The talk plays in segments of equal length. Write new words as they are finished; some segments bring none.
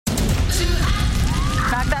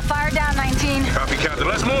Captain.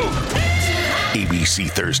 Let's move. ABC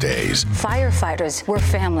Thursdays. Firefighters, we're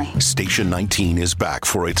family. Station 19 is back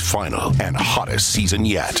for its final and hottest season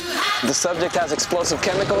yet. The subject has explosive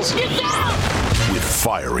chemicals. With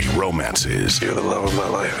fiery romances. You're the love of my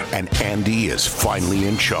life. And Andy is finally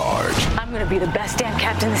in charge. I'm going to be the best damn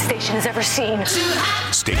captain the station has ever seen.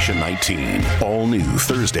 Station 19. All new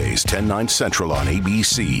Thursdays, 10/9 Central on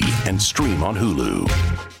ABC and stream on Hulu.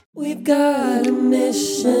 We've got a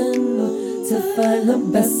mission to find the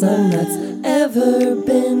best song that's ever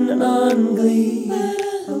been on Glee.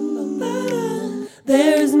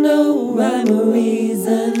 There's no rhyme or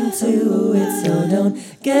reason to it, so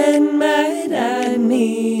don't get mad at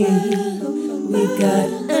me. We've got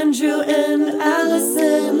Andrew and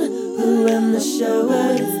Allison who run the show.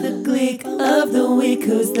 It's the Gleek of the week.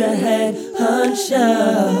 Who's the head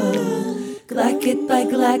honcho? Glacket by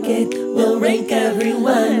Glacket, we'll rank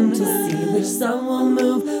everyone to see which song will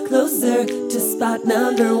move closer to spot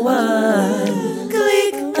number one.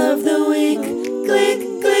 Gleek of the week, Gleek,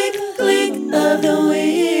 Gleek, Gleek of the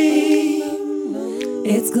week.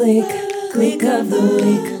 It's Gleek, Gleek of the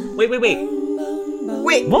week.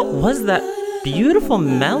 Wait. What was that beautiful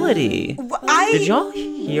melody? Did y'all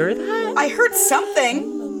hear that? I heard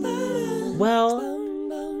something. Well,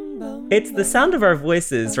 it's the sound of our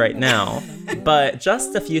voices right now, but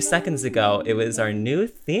just a few seconds ago, it was our new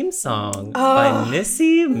theme song by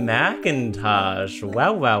Missy McIntosh.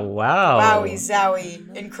 Wow, wow, wow. Wowie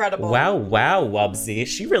zowie. Incredible. Wow, wow, Wubsy.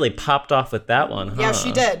 She really popped off with that one, huh? Yeah,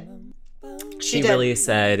 she did. She really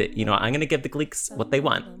said, I'm going to give the Gleeks what they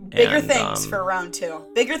want. Bigger things for round two.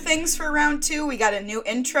 Bigger things for round two. We got a new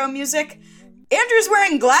intro music. Andrew's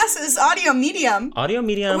wearing glasses, audio medium. Audio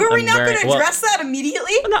medium. Were we not going to address that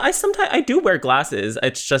immediately? No, I do wear glasses.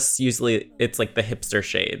 It's just usually, it's like the hipster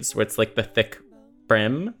shades where it's like the thick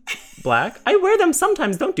brim black. I wear them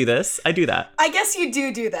sometimes. Don't do this. I do that. I guess you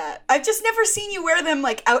do that. I've just never seen you wear them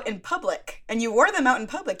like out in public. And you wore them out in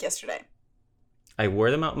public yesterday. I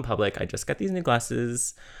wore them out in public. I just got these new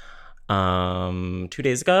glasses 2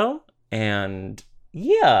 days ago. And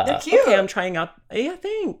yeah. They're cute. Okay, I'm trying out. Yeah,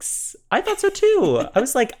 thanks. I thought so too. I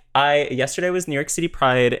was like, yesterday was New York City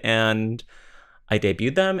Pride and I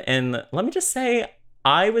debuted them. And let me just say,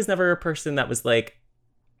 I was never a person that was like,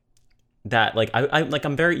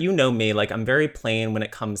 I'm very, me, like I'm very plain when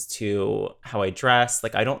it comes to how I dress.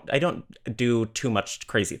 Like I don't do too much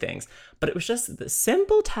crazy things, but it was just the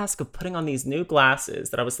simple task of putting on these new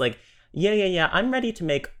glasses that I was like, yeah, I'm ready to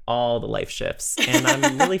make all the life shifts and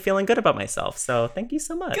I'm really feeling good about myself. So thank you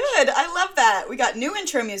so much. Good. I love that. We got new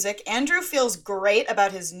intro music. Andrew feels great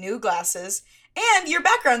about his new glasses and your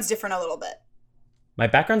background's different a little bit. My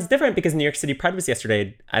background's different because New York City Pride was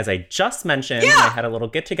yesterday, as I just mentioned. Yeah. I had a little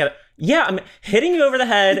get together. Yeah, I'm hitting you over the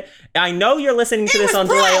head. I know you're listening to this on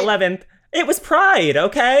July 11th. It was Pride,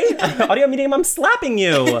 okay? Audio medium, I'm slapping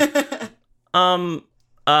you.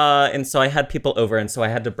 And so I had people over, and so I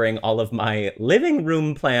had to bring all of my living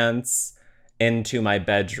room plants into my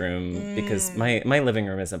bedroom because my living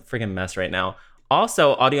room is a friggin' mess right now.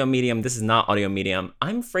 Also, audio medium, this is not audio medium.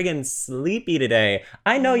 I'm friggin' sleepy today.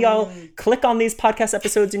 I know y'all click on these podcast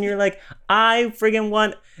episodes and you're like, I friggin'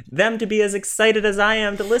 want them to be as excited as I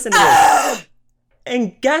am to listen to this.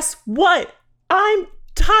 And guess what? I'm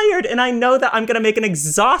tired and I know that I'm gonna make an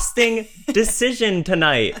exhausting decision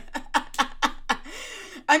tonight.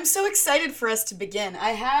 I'm so excited for us to begin.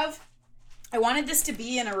 I wanted this to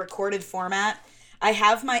be in a recorded format. I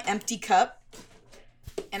have my empty cup.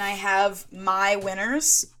 And I have my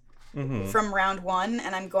winners from round one,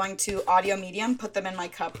 and I'm going to audio medium, put them in my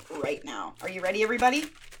cup right now. Are you ready, everybody?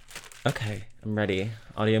 Okay, I'm ready.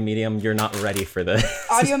 Audio medium, you're not ready for this.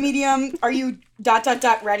 Audio medium, are you ...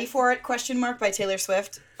 ready for it? Question mark by Taylor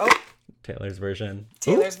Swift. Oh. Taylor's version.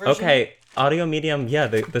 Taylor's version. Okay, audio medium, yeah,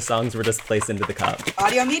 the songs were just placed into the cup.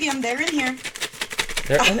 Audio medium, they're in here.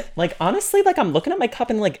 They're in, like, honestly, like, I'm looking at my cup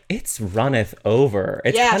and, like, it's runneth over.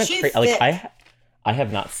 It's kind of crazy. Like, I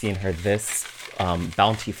have not seen her this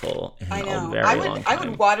bountiful in a very long time. I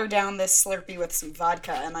would water down this Slurpee with some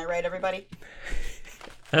vodka. Am I right, everybody?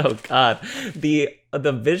 Oh, God. The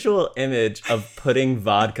visual image of putting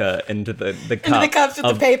vodka into the cup. Into the cups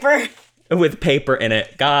with the paper. With paper in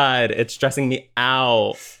it. God, it's stressing me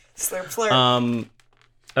out. Slurp, slurp.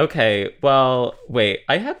 Okay, well, wait.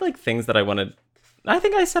 I had, like, things that I wanted... I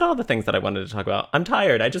think I said all the things that I wanted to talk about. I'm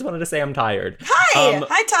tired. I just wanted to say I'm tired. Hi!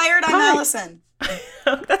 Hi, tired. I'm Allison.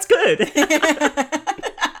 That's good.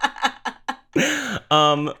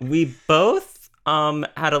 We both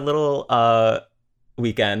had a little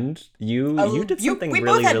weekend. You did something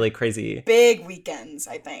really crazy. Big weekends,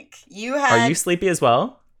 I think. You had... Are you sleepy as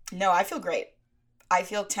well? No, I feel great. I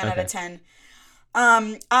feel 10 out of 10.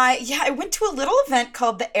 I went to a little event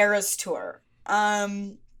called the Eras Tour.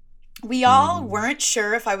 We all weren't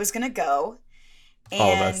sure if I was gonna go.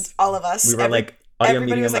 And all of us. We were like, Audio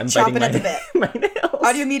everybody Medium, was like I'm chomping at the bit. my nails.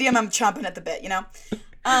 Audio Medium, I'm chomping at the bit, you know?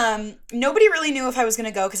 Nobody really knew if I was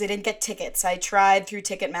gonna go because I didn't get tickets. I tried through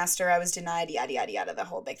Ticketmaster, I was denied, yada, yada, yada, the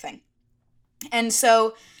whole big thing. And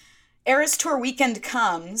so Eras Tour weekend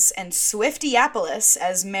comes, and Swiftiapolis,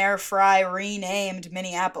 as Mayor Fry renamed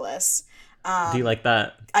Minneapolis. Do you like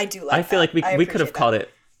that? I do like that. I feel like we could have called it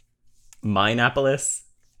Mineapolis.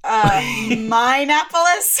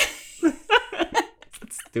 Mineapolis?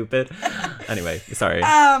 Stupid. Anyway, sorry.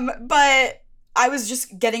 But I was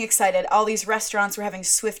just getting excited. All these restaurants were having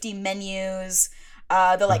Swiftie menus.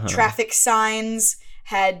 The traffic signs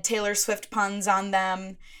had Taylor Swift puns on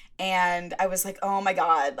them. And I was like, oh my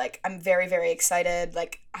God, like, I'm very, very excited.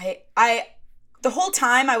 Like, the whole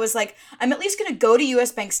time I was like, I'm at least going to go to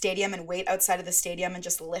US Bank Stadium and wait outside of the stadium and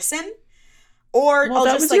just listen. Or well, I'll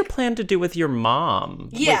that just was your plan to do with your mom.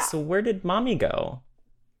 Yeah. Wait, so where did mommy go?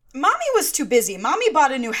 Mommy was too busy. Mommy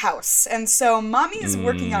bought a new house. And so mommy is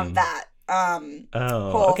working on that.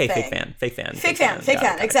 Whole okay, thing. fake fan. Fake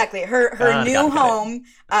fan, exactly. Her new home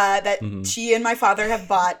that she and my father have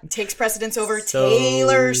bought takes precedence over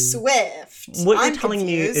Taylor Swift. What you're telling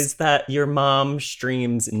me is that your mom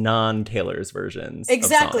streams non-Taylor's versions.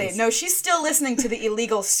 Exactly. Of songs. No, she's still listening to the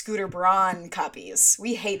illegal Scooter Braun copies.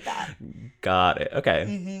 We hate that. Got it.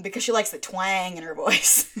 Okay. Because she likes the twang in her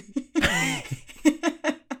voice.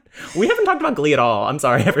 We haven't talked about Glee at all. I'm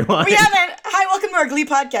sorry, everyone. We haven't. Hi, welcome to our Glee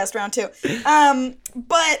podcast, round 2.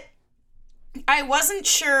 But I wasn't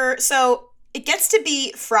sure. So it gets to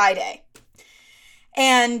be Friday.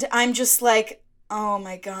 And I'm just like, oh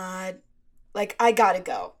my God. Like, I gotta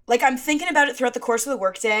go. Like, I'm thinking about it throughout the course of the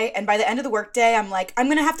workday. And by the end of the workday, I'm like, I'm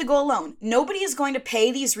going to have to go alone. Nobody is going to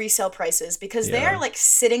pay these resale prices because they are like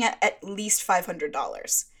sitting at least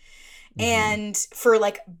 $500. And for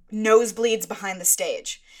like nosebleeds behind the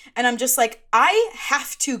stage. And I'm just like, I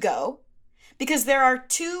have to go because there are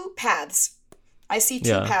 2 paths. I see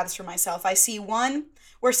 2 paths for myself. I see one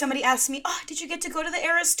where somebody asks me, oh, did you get to go to the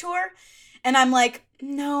Eras Tour? And I'm like,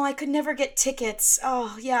 no, I could never get tickets.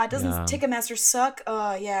 Oh, yeah, doesn't Ticketmaster suck?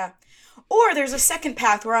 Oh, yeah. Or there's a second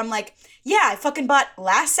path where I'm like, yeah, I fucking bought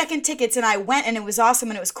last second tickets and I went and it was awesome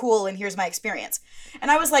and it was cool and here's my experience. And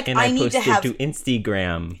I was like, I need to have... to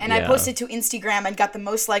Instagram. And I posted to Instagram and got the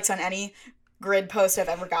most likes on any grid post I've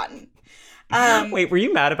ever gotten. Wait, were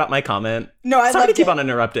you mad about my comment? No, I loved it. Sorry to keep on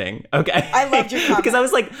interrupting. Okay. I loved your comment. Because I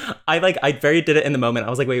was like, I very did it in the moment.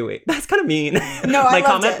 I was like, wait, that's kind of mean. No, my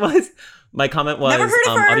comment was never heard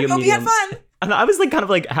of her. Audio Hope Medium. you had fun. And I was like kind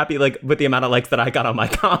of like happy like with the amount of likes that I got on my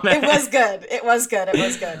comment. It was good.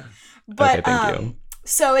 But okay, thank you.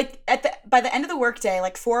 So by the end of the workday,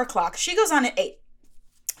 like 4:00, she goes on at 8.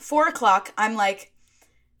 4:00, I'm like,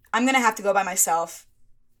 I'm gonna have to go by myself.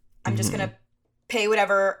 I'm just gonna pay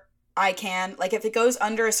whatever I can. Like if it goes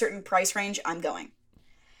under a certain price range, I'm going.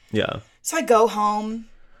 Yeah. So I go home,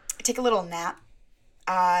 I take a little nap,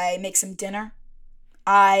 I make some dinner,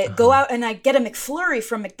 I go out and I get a McFlurry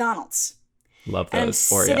from McDonald's. Love those. And I'm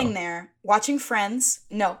sitting there watching Friends.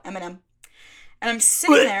 No, Eminem. And I'm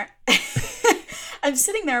sitting there. I'm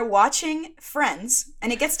sitting there watching Friends,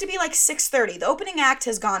 and it gets to be like 6:30. The opening act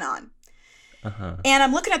has gone on. And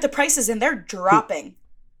I'm looking at the prices, and they're dropping.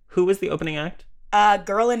 Who was the opening act?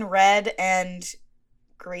 Girl in Red and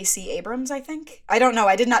Gracie Abrams, I think. I don't know.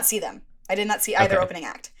 I did not see them. I did not see either opening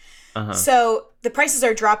act. So the prices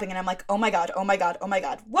are dropping, and I'm like, oh my God.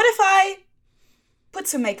 What if I put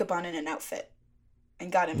some makeup on in an outfit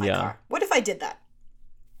and got in my car? What if I did that?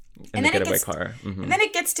 And then getaway car. And then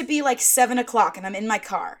it gets to be like 7:00 and I'm in my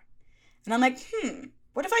car. And I'm like,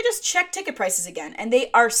 what if I just check ticket prices again? And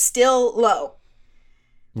they are still low.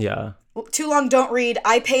 Yeah. Too long, don't read.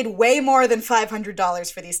 I paid way more than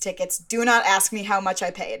 $500 for these tickets. Do not ask me how much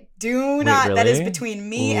I paid. Do not. Really? That is between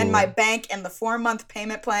me and my bank and the 4-month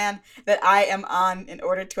payment plan that I am on in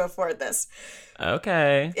order to afford this.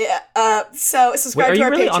 Okay. Yeah. So subscribe to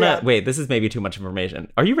our Patreon. Wait, this is maybe too much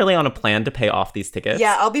information. Are you really on a plan to pay off these tickets?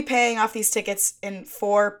 Yeah, I'll be paying off these tickets in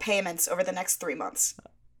 4 payments over the next 3 months.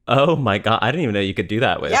 Oh my God. I didn't even know you could do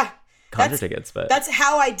that with concert tickets. But that's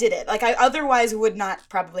how I did it. Like I otherwise would not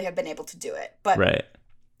probably have been able to do it. But right.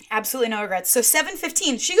 Absolutely no regrets. So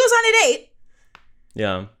 7:15, she goes on at 8.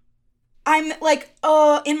 Yeah. I'm like,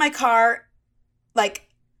 in my car, like,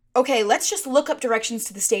 okay, let's just look up directions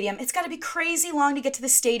to the stadium. It's got to be crazy long to get to the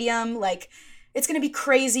stadium. Like, it's going to be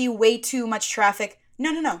crazy, way too much traffic.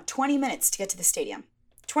 No. 20 minutes to get to the stadium.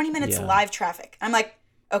 20 minutes live traffic. I'm like,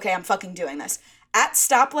 okay, I'm fucking doing this. At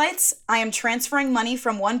stoplights, I am transferring money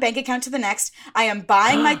from one bank account to the next. I am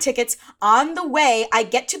buying my tickets. On the way, I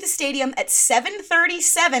get to the stadium at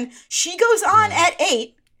 7:37. She goes on at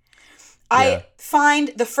 8. I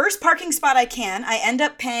find the first parking spot I can. I end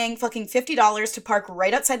up paying fucking $50 to park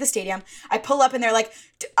right outside the stadium. I pull up and they're like,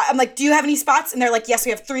 I'm like, do you have any spots? And they're like, yes,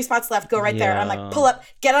 we have 3 spots left. Go right there. I'm like, pull up,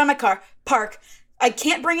 get out of my car, park. I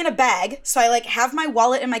can't bring in a bag, so I like have my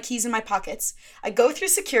wallet and my keys in my pockets. I go through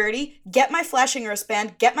security, get my flashing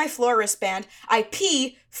wristband, get my floor wristband. I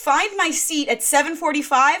pee, find my seat at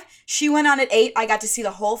 7:45. She went on at 8. I got to see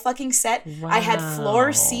the whole fucking set. Wow. I had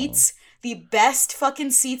floor seats. The best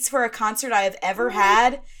fucking seats for a concert I have ever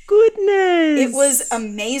had. Goodness. It was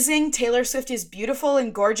amazing. Taylor Swift is beautiful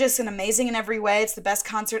and gorgeous and amazing in every way. It's the best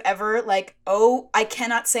concert ever. Like, I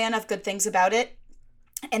cannot say enough good things about it.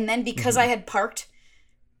 And then because I had parked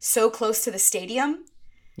so close to the stadium,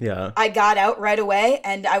 I got out right away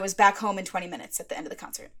and I was back home in 20 minutes at the end of the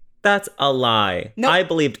concert. That's a lie. Nope. I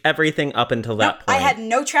believed everything up until that point. I had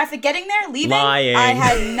no traffic getting there, leaving. Lying. I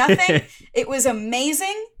had nothing. It was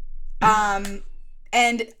amazing.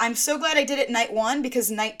 And I'm so glad I did it night 1 because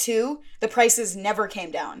night 2, the prices never came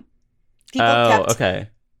down. People kept. Okay.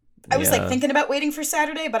 I was like thinking about waiting for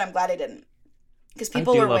Saturday, but I'm glad I didn't. Because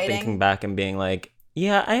people were waiting. Thinking back and being like,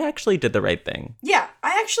 yeah, I actually did the right thing. Yeah,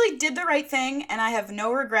 I actually did the right thing and I have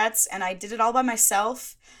no regrets and I did it all by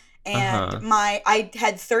myself. And I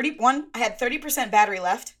had 30% battery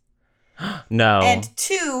left. No. And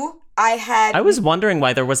 2, I was wondering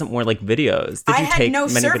why there wasn't more like videos. Did you take many videos? I had no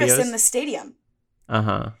service in the stadium.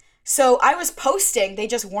 So I was posting, they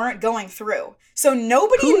just weren't going through. So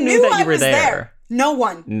nobody knew that I was there. No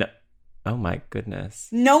one. No. Oh my goodness.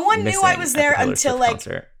 No one knew I was there until like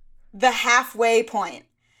the halfway point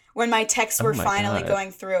when my texts were finally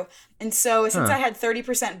going through. And so since I had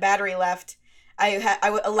 30% battery left,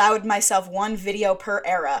 I allowed myself 1 video per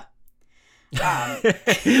era.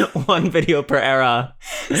 1 video per era.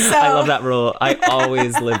 So, I love that rule. I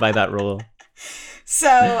always live by that rule. So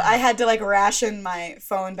I had to like ration my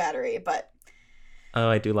phone battery, but. Oh,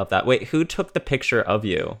 I do love that. Wait, who took the picture of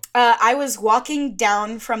you? I was walking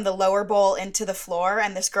down from the lower bowl into the floor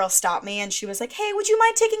and this girl stopped me and she was like, hey, would you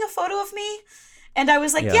mind taking a photo of me? And I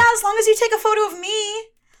was like, yeah as long as you take a photo of me.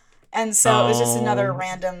 And so it was just another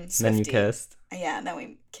random Swiftie. Then you kissed? Yeah, and then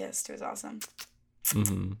we kissed. It was awesome.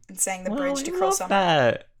 Mm-hmm. And sang the bridge to Cruel Summer.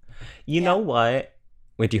 That. You know what?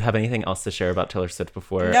 Wait, do you have anything else to share about Taylor Swift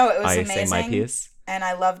before I say my piece? And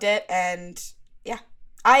I loved it. And yeah,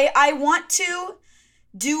 I want to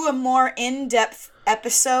do a more in-depth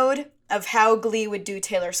episode of how Glee would do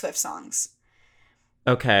Taylor Swift songs.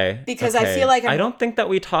 Okay. Because I feel like I don't think that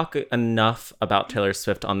we talk enough about Taylor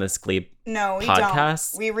Swift on this Glee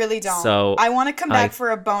podcast. Don't. We really don't. So I want to come back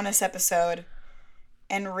for a bonus episode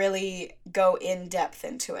and really go in depth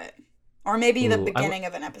into it. Or maybe the beginning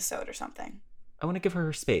of an episode or something. I want to give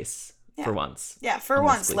her space for once. Yeah, for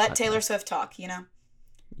once. Let Taylor Swift talk, you know?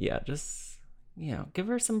 Yeah, just, give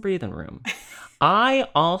her some breathing room. I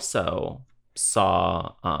also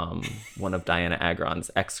saw one of Diana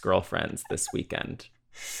Agron's ex-girlfriends this weekend.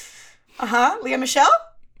 Leah Michelle?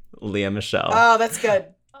 Leah Michelle. Oh, that's good.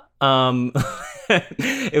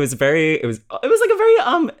 It was like a very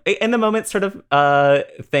in the moment sort of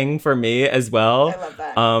thing for me as well. I love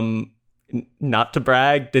that. Not to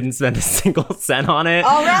brag, didn't spend a single cent on it.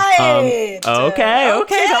 All right. Okay, that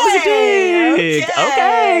was a dig.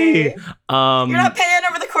 Okay. You're not paying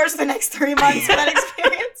over the course of the next 3 months for that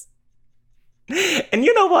experience. And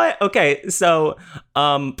you know what? Okay, so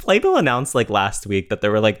Playbill announced like last week that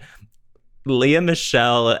there were like Leah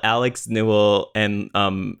Michelle, Alex Newell, and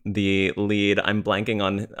the lead, I'm blanking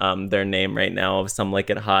on their name right now, of Some Like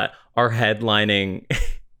It Hot, are headlining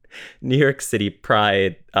New York City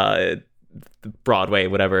Pride, Broadway,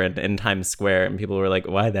 whatever, in Times Square. And people were like,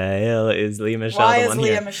 why the hell is Leah Michelle Why the is one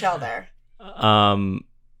Leah here? Michelle there?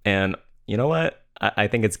 And you know what? I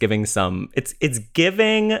think it's giving some, it's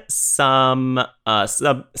giving some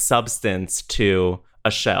substance to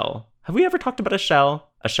a shell. Have we ever talked about a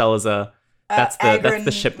shell? A shell is that's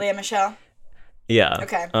the ship. Leah Michelle. Yeah.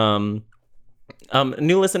 Okay.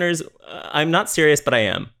 New listeners, I'm not serious, but I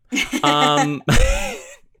am.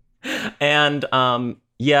 And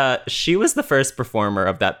yeah, she was the first performer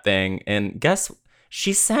of that thing, and guess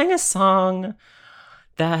she sang a song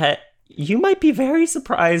that you might be very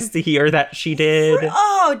surprised to hear that she did.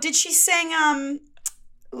 Oh, did she sing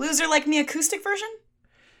Loser Like Me acoustic version?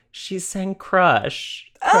 She sang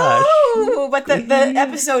Crush. Oh, but the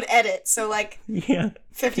episode edit, so like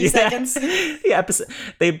 50 seconds. The episode,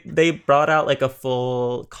 they brought out like a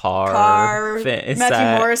full car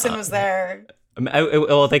Matthew Morrison was there.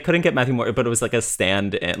 Well, they couldn't get Matthew Morrison, but it was like a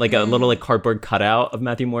stand, like a little like cardboard cutout of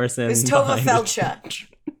Matthew Morrison. It was Tova Feldsha.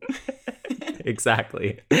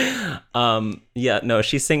 Exactly. Yeah, no,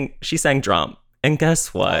 she sang Drum. And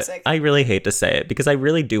guess what? Classic. I really hate to say it because I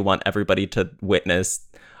really do want everybody to witness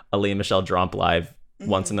a Lea Michele Drump live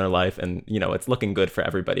once in their life, and you know it's looking good for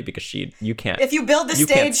everybody because you can't. If you build the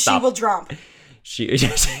stage, she will Drump.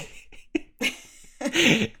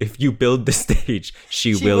 If you build the stage,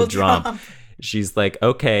 she will Drump. She's like,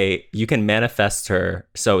 okay, you can manifest her.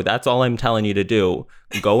 So that's all I'm telling you to do.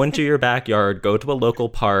 Go into your backyard, go to a local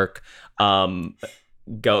park,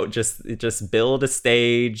 go just build a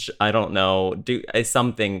stage. I don't know, do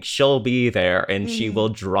something. She'll be there and she will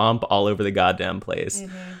Drump all over the goddamn place.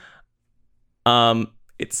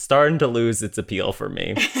 It's starting to lose its appeal for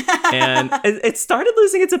me. And it started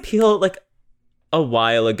losing its appeal like a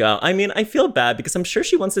while ago. I mean, I feel bad because I'm sure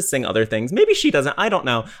she wants to sing other things. Maybe she doesn't. I don't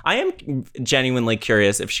know. I am genuinely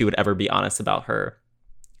curious if she would ever be honest about her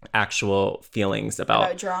actual feelings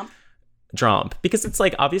about Drump. Because it's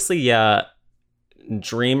like, obviously, yeah,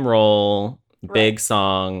 Dream Roll, big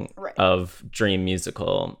song of Dream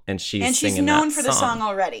musical. And she's known for the song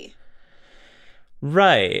already.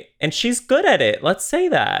 Right. And she's good at it. Let's say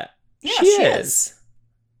that. Yeah, she is.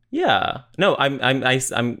 Yeah. No, I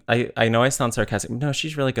know I sound sarcastic. No,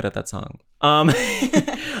 she's really good at that song.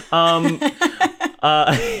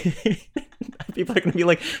 People are going to be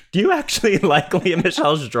like, do you actually like Lea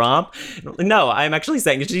Michele's Drump? No, I'm actually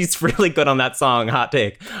saying she's really good on that song. Hot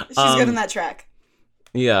take. She's good on that track.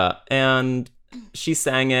 Yeah. And she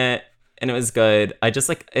sang it and it was good. I just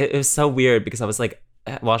like, it was so weird because I was like,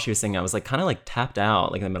 while she was singing, I was like kind of like tapped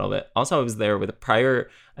out like in the middle of it. Also, I was there with I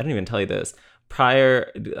didn't even tell you this.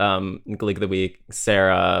 Prior Gleek of the Week,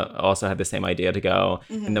 Sarah also had the same idea to go.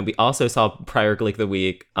 And then we also saw prior Gleek of the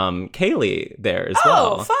Week, Kaylee there as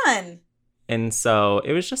well. Oh, fun. And so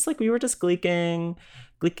it was just like we were just gleeking.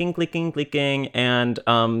 And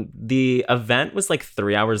the event was like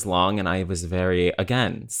 3 hours long and I was very,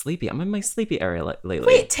 again, sleepy. I'm in my sleepy area lately.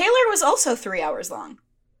 Wait, Taylor was also 3 hours long.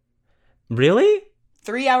 Really?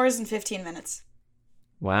 3 hours and 15 minutes.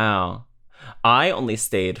 Wow. I only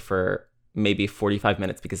stayed for maybe 45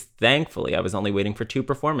 minutes because thankfully I was only waiting for 2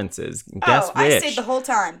 performances. Guess which? I stayed the whole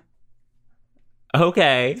time.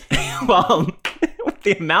 Okay. Well, with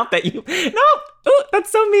the amount that you... No! Ooh, that's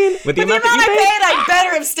so mean. With the amount I paid, I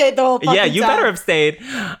better have stayed the whole fucking time. Yeah, you better have stayed.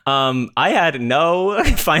 I had no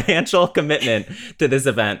financial commitment to this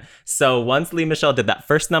event. So once Lea Michele did that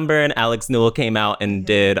first number and Alex Newell came out and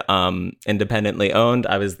did Independently Owned,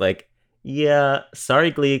 I was like, yeah,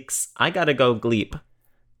 sorry, Gleeks. I gotta go Gleep.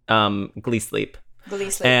 Glee sleep.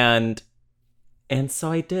 And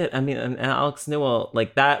so I did. I mean, and Alex Newell,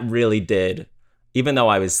 like that really did. Even though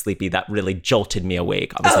I was sleepy, that really jolted me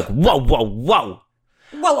awake. I was like, whoa.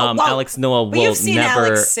 Alex Newell will never... But you've seen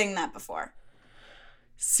Alex sing that before.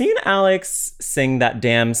 Seen Alex sing that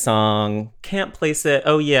damn song. Can't place it.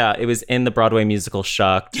 Oh, yeah. It was in the Broadway musical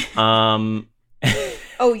Shucked. Oh,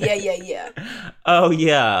 yeah.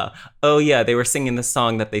 Oh, yeah. They were singing the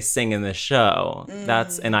song that they sing in the show.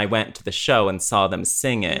 And I went to the show and saw them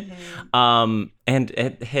sing it. And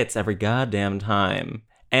it hits every goddamn time.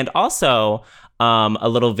 And also... a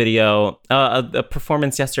little video, a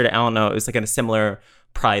performance yesterday. I don't know. It was like a similar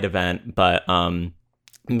Pride event, but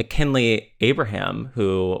McKinley Abraham,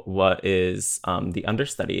 who is the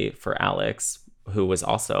understudy for Alex, who was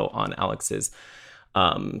also on Alex's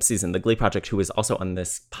season, the Glee Project, who was also on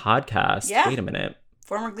this podcast. Yeah. Wait a minute.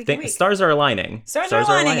 Former Gleek Week. Stars are aligning. Stars are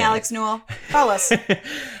aligning, Alex Newell. Call us.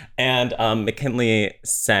 And McKinley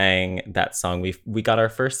sang that song. We got our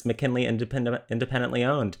first McKinley independently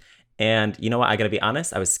owned. And you know what? I got to be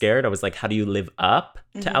honest. I was scared. I was like, how do you live up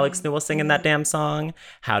to Alex Newell singing that damn song?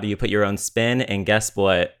 How do you put your own spin? And guess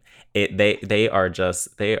what? They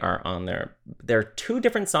are on there. They're 2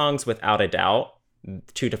 different songs without a doubt,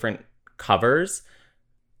 2 different covers.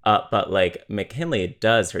 But like McKinley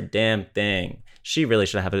does her damn thing. She really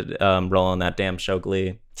should have a role on that damn show,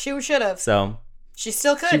 Glee. She should have. So she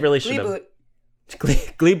still could. She really should have.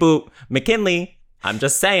 Gleeboot. McKinley. I'm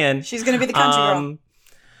just saying. She's gonna be the country girl.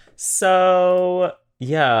 So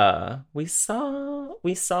yeah, we saw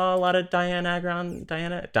a lot of Diane Agron.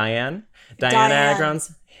 Diane.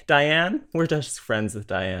 We're just friends with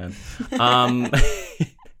Diane.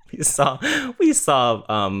 we saw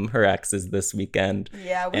her exes this weekend.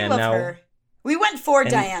 Yeah, we love her. We went for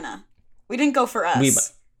Diana. We didn't go for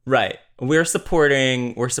us. Right. We're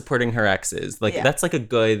supporting her exes. Like that's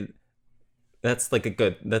the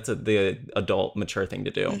adult mature thing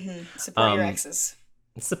to do. Support your exes.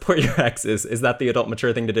 Support your exes. Is that the adult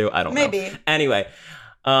mature thing to do? I don't know. Maybe. Anyway,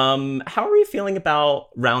 How are we feeling about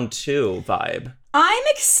round 2 vibe? I'm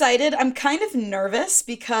excited. I'm kind of nervous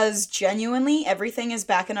because genuinely everything is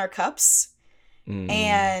back in our cups.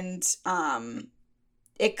 And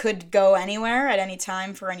it could go anywhere at any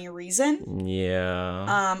time for any reason. Yeah.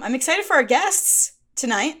 I'm excited for our guests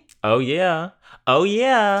tonight. Oh yeah. They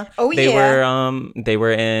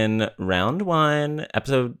were in round 1,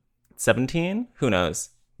 episode 17. Who knows?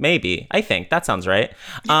 Maybe. I think that sounds right.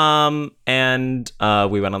 And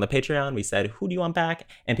we went on the Patreon. We said, "Who do you want back?"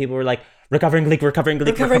 And people were like, "Recovering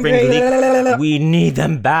Gleek. We need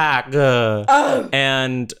them back."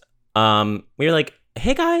 And we were like,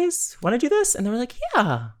 "Hey guys, want to do this?" And they were like,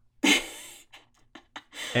 "Yeah."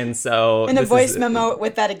 And so in a voice memo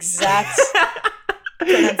with that exact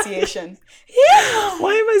pronunciation. Yeah.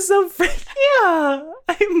 Why am I so yeah?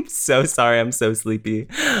 I'm so sorry. I'm so sleepy.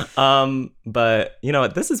 But you know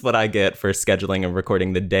what? This is what I get for scheduling and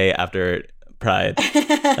recording the day after Pride.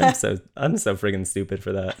 I'm so friggin' stupid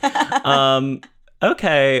for that.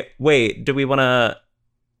 Okay. Wait, do we want to...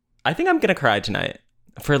 I think I'm going to cry tonight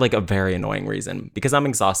for like a very annoying reason because I'm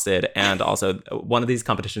exhausted and also one of these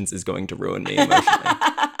competitions is going to ruin me emotionally.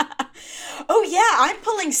 Oh yeah, I'm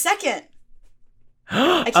pulling second.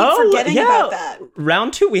 I keep forgetting about that.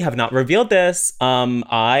 Round 2, we have not revealed this.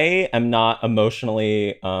 I am not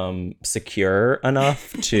emotionally secure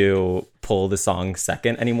enough to pull the song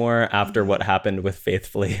second anymore after what happened with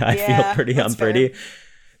Faithfully. I feel pretty unpretty. Fair.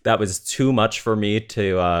 That was too much for me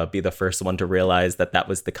to be the first one to realize that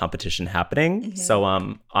was the competition happening. So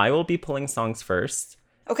I will be pulling songs first.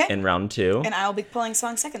 Okay. In round 2. And I'll be pulling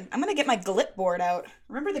songs second. I'm going to get my Glip board out.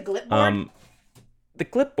 Remember the Glip board? The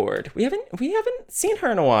Gleeboot. We haven't seen her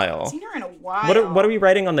in a while. What are we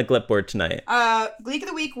writing on the Gleeboot tonight? Gleek of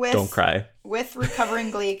the week with Don't Cry. With Recovering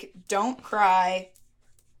Gleek, Don't Cry,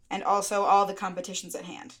 and also all the competitions at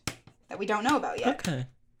hand that we don't know about yet. Okay.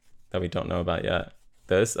 That we don't know about yet.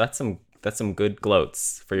 That's some good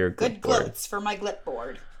gloats for your good Glip gloats for my Glip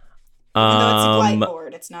board. Even though it's a glide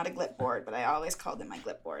board, it's not a Glip board, but I always called it my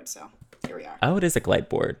Glip board, so here we are. Oh, it is a glide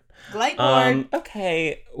board. Glide board.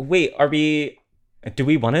 Okay. Wait, do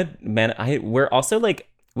we want to we're also like,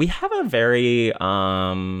 we have a very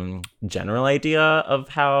general idea of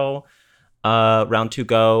how round 2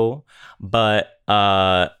 go, but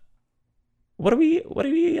do we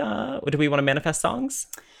want to manifest songs?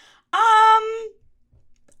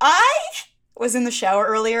 I was in the shower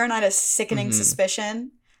earlier and I had a sickening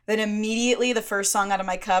suspicion that immediately the first song out of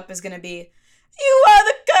my cup is going to be "You Are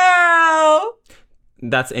the Girl."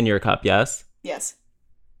 That's in your cup, yes? Yes.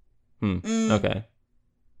 Okay.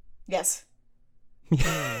 Yes.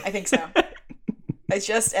 I think so. I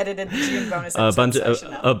just edited the June bonus episode.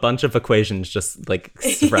 A bunch of equations just like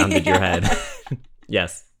surrounded your head.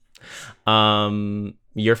 Yes.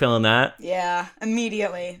 You're feeling that? Yeah,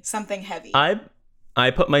 immediately. Something heavy.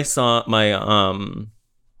 I put my song, my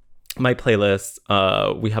playlist.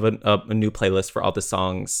 We have a new playlist for all the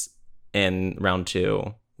songs in round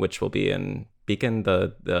 2, which will be in Beacon,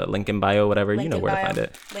 the link in bio, whatever. You know where to find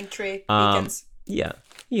it. Linktree, Beacons. Yeah,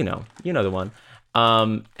 you know the one.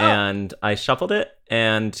 And I shuffled it,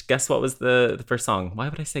 and guess what was the first song? Why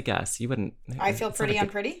would I say guess? You wouldn't. I Feel Pretty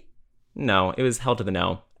Unpretty? No, it was Hell to the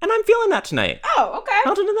No. And I'm feeling that tonight. Oh, okay.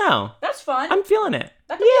 Hell to the No. That's fun. I'm feeling it.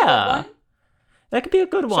 That could be a good one. That could be a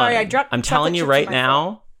good one. Sorry, I dropped I'm telling you right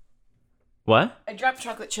now. What? I dropped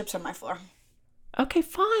chocolate chips on my floor. Okay,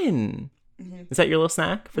 fine. Is that your little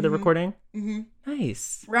snack for the recording?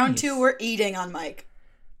 Nice. Round 2, we're eating on mic.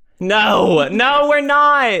 No, we're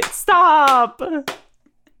not. Stop.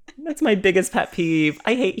 That's my biggest pet peeve.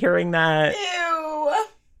 I hate hearing that.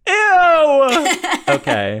 Ew.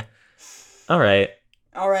 Okay. All right,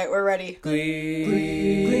 we're ready. Gleek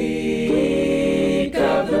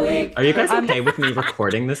of the week. Are you guys okay with me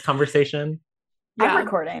recording this conversation? Yeah. I'm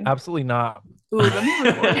recording. Absolutely not. Ooh, let me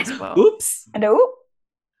record as well. Oops. And oop.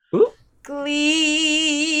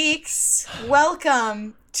 Gleeks,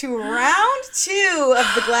 welcome to round 2 of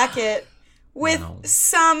the Glacket with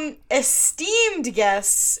some esteemed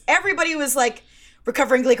guests. Everybody was like,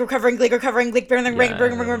 recovering Gleek, bring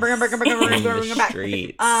back.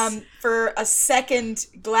 For a second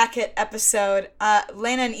Glacket episode.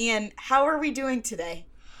 Lena and Ian, how are we doing today?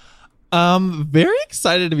 Very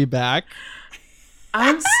excited to be back.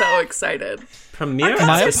 I'm so excited. Premiere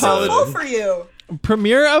episode. So full for you.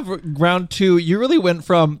 Premiere of round 2, you really went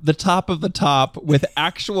from the top of the top with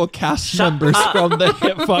actual cast members from the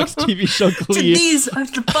hit Fox TV show Gleek. To these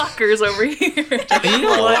fuckers over here. You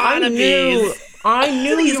know what? I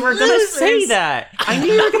knew you were going to say that. I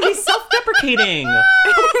knew you were going to be self-deprecating.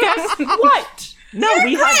 Guess what? No,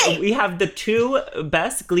 we have the two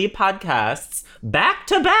best Glee podcasts back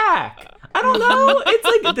to back. I don't know.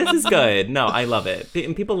 It's like, this is good. No, I love it.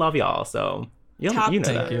 And people love y'all, so you know that.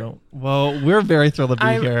 Thank you. Well, we're very thrilled to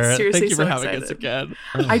be here. Thank you for having us again.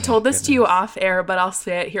 I told this to you off air, but I'll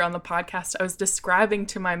say it here on the podcast. I was describing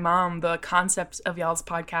to my mom the concept of y'all's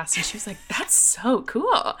podcast, and she was like, "That's so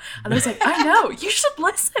cool." And I was like, "I know. You should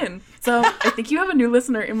listen." So I think you have a new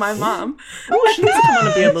listener in my mom. Oh, she needs to come on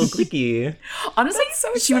and be a little Gleeky. Honestly,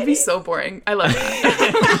 she would be so boring. I love that.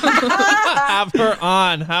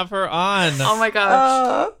 Have her on. Oh my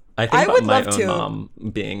gosh. I think about my own mom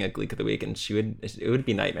being a Gleek of the Week, and it would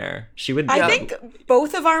be nightmare. She would. I think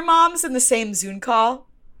both of our moms in the same Zoom call.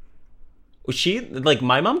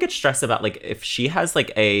 My mom gets stressed about, like, if she has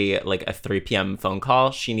like a 3 p.m. phone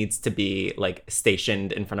call, she needs to be like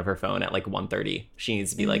stationed in front of her phone at like 1:30. She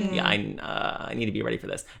needs to be like, yeah, I need to be ready for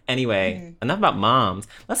this. Anyway, enough about moms.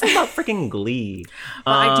 Let's talk about freaking Glee.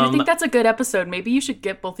 Well, I do think that's a good episode. Maybe you should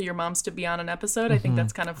get both of your moms to be on an episode. I think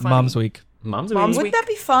that's kind of fun. Mom's Week. Wouldn't that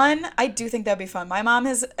be fun? I do think that'd be fun. My mom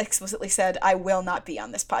has explicitly said, I will not be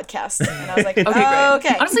on this podcast. And I was like,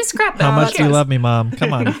 okay. Honestly, scrap that. How much do you love me, Mom?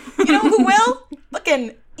 Come on. You know who will?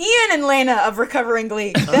 Fucking Ian and Lena of Recovering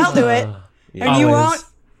Glee. They'll do it. Yeah. And you won't.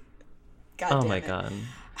 God damn my it. God.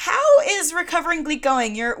 How is Recovering Glee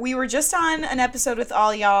going? We were just on an episode with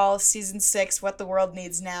all y'all, season 6, What the World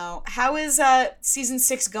Needs Now. How is season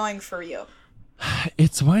 6 going for you?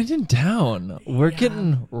 It's winding down. We're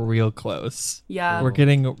getting real close. Yeah. We're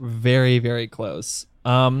getting very, very close.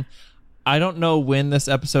 I don't know when this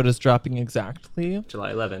episode is dropping exactly.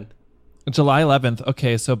 July 11th. July 11th.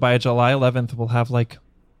 Okay, so by July 11th, we'll have like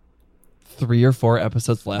 3 or 4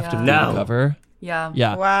 episodes left of the cover. Yeah.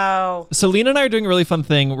 Yeah. Wow. So Lena and I are doing a really fun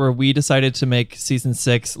thing where we decided to make season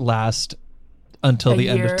 6 last until the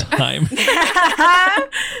end of time.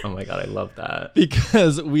 Oh my God, I love that.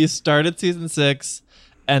 Because we started season 6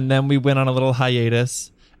 and then we went on a little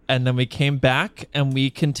hiatus and then we came back and we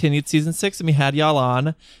continued season 6 and we had y'all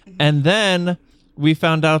on. And then we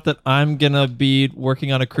found out that I'm going to be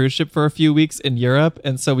working on a cruise ship for a few weeks in Europe.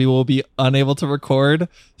 And so we will be unable to record.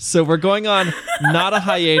 So we're going on not a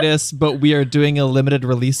hiatus, but we are doing a limited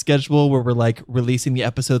release schedule where we're like releasing the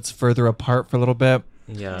episodes further apart for a little bit.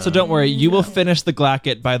 Yeah. So don't worry, you will finish the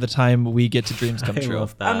Glacket by the time we get to Dreams Come True. I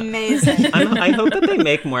love that. Amazing. I hope that they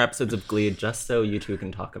make more episodes of Glee just so you two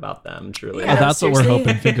can talk about them, truly. Yeah, that's what we're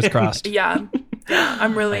hoping, fingers crossed. Yeah.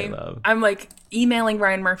 I'm like emailing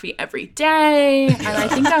Ryan Murphy every day, and I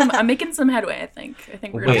think I'm making some headway. I think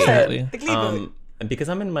we're gonna Absolutely. The Gleeboot. Because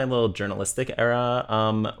I'm in my little journalistic era,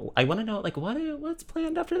 I want to know, like, what's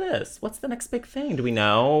planned after this? What's the next big thing? Do we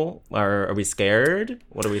know? Or are we scared?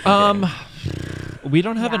 What are we thinking? We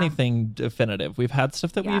don't have anything definitive. We've had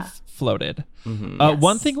stuff that we've floated. Mm-hmm.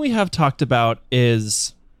 One thing we have talked about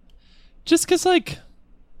is just because, like,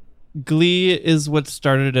 Glee is what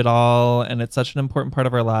started it all, and it's such an important part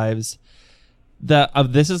of our lives, that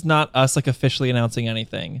this is not us, like, officially announcing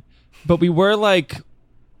anything. But we were, like,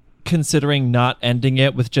 considering not ending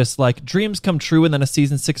it with just like Dreams Come True and then a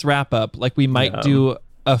season 6 wrap up. Like we might do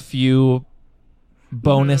a few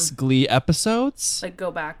bonus Glee episodes, like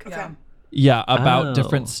go back. About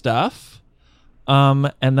different stuff.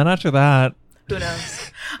 And then after that, who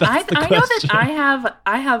knows? I know that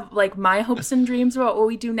I have like my hopes and dreams about what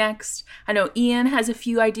we do next. I know Ian has a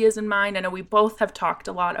few ideas in mind. I know we both have talked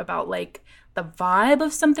a lot about like the vibe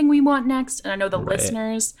of something we want next, and I know the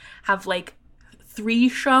listeners have like 3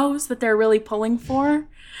 shows that they're really pulling for,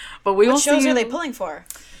 but we will see. What shows are they pulling for?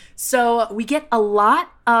 So we get a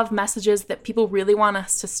lot of messages that people really want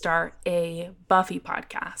us to start a Buffy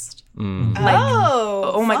podcast. Oh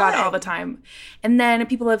my God, all the time. And then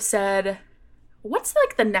people have said, what's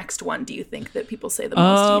like the next one, do you think, that people say the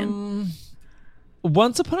most, Ian?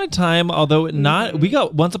 Once Upon a Time, although not, we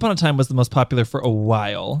got Once Upon a Time was the most popular for a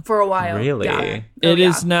while. Really? Yeah. It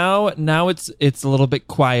is now it's a little bit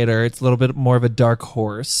quieter. It's a little bit more of a dark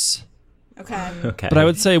horse. Okay. But I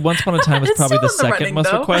would say Once Upon a Time is It's probably still the in the second running,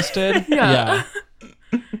 most though. requested. Yeah.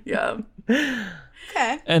 Yeah.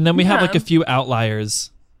 Okay. And then we have like a few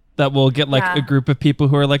outliers that will get like a group of people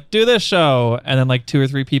who are like, do this show. And then like 2 or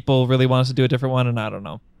 3 people really want us to do a different one. And I don't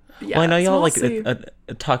know. Yeah, well, I know y'all we'll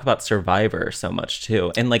talk about Survivor so much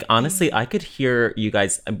too, and like honestly, I could hear you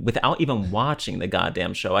guys without even watching the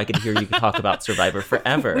goddamn show. I could hear you talk about Survivor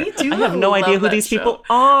forever. We do I have no idea who love these that people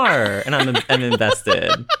are, and I'm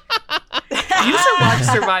invested. You should watch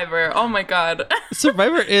Survivor. Oh my god.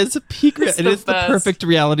 Survivor is peak. It the is the best. perfect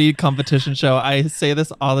reality competition show. I say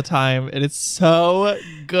this all the time, and it's so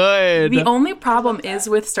good. The only problem is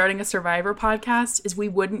with starting a Survivor podcast is we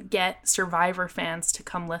wouldn't get Survivor fans to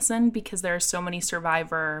come listen because there are so many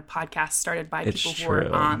Survivor podcasts started by people who are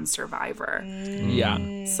on Survivor.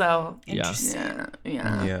 Yeah. So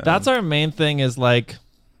Yeah. That's our main thing is like,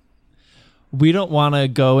 we don't want to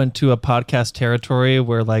go into a podcast territory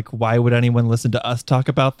where like, why would anyone listen to us talk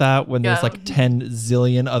about that when there's like 10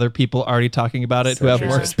 zillion other people already talking about it who have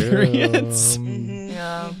more experience?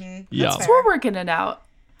 Yeah. Yeah. So we're working it out.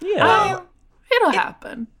 Yeah. It'll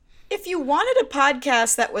happen. If you wanted a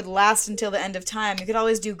podcast that would last until the end of time, you could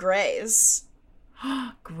always do Grey's.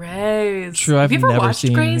 Grey's. True, I've Have you ever never watched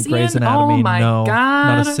seen Grey's, Grey's Ian? Anatomy. Oh my no, god.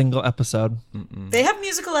 not a single episode. They have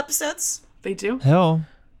musical episodes. They do? Hell,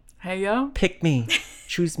 Hey yo. Pick me.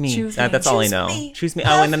 Choose me. Choose me. That's all I Choose know. me. Choose me.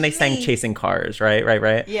 Love Oh, and then they sang me. Chasing Cars, right?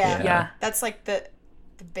 Yeah. Yeah. That's like the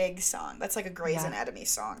big song. That's like a Grey's Anatomy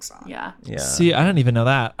song. Yeah. Yeah. see, I didn't even know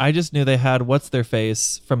that. I just knew they had what's their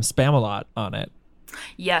face from Spamalot on it.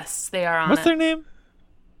 Yes, they are on What's it. their name?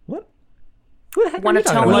 What? Who the heck Want are to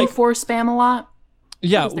you talking tell about? me for spam a lot?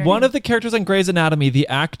 Yeah, their one name? of the characters on Grey's Anatomy, the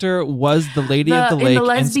actor was the lady of the in lake in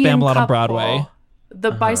lesbian Spamalot on couple. Broadway.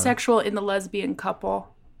 The bisexual in the lesbian couple.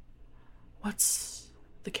 What's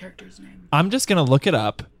the character's name? I'm just gonna look it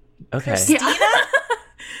up. Okay. Yeah.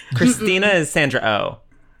 Christina is Sandra Oh.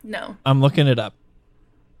 No. I'm looking it up.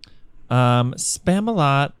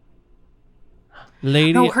 Spamalot,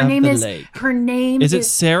 lady No, her of name the is lake. her name Is it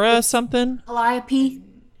Sarah something? Calliope?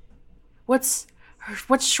 What's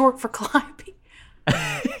short for Calliope?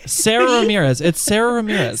 Sarah Ramirez. It's Sarah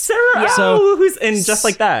Ramirez. Sarah Yeah. So- Oh, who's in Just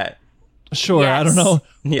Like That. Sure, I don't Yes. know.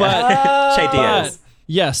 Yeah. But Shay Diaz.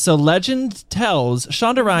 yeah, so legend tells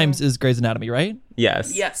Shonda Rhimes is Grey's Anatomy, right?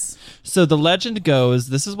 Yes. Yes. So the legend goes,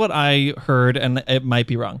 this is what I heard, and it might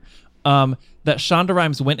be wrong, that Shonda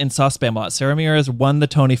Rhimes went and saw Spamalot. Sarah Ramirez won the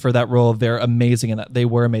Tony for that role. They're amazing in that. They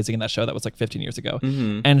were amazing in that show. That was like 15 years ago.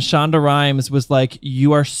 And Shonda Rhimes was like,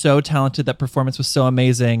 you are so talented. That performance was so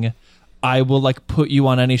amazing. I will like put you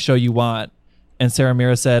on any show you want. And Sarah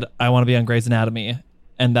Ramirez said, I want to be on Grey's Anatomy.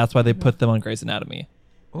 And that's why they put them on Grey's Anatomy.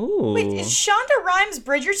 Ooh. Wait, is Shonda Rhimes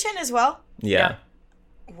Bridgerton as well? Yeah.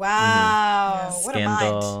 Wow. What a mind.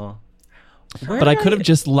 Scandal. But I could have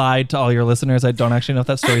just lied to all your listeners. I don't actually know if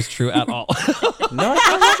that story is true at all. No,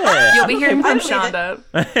 I love it. You'll be hearing from I believe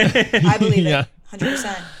Shonda. I believe Yeah. it.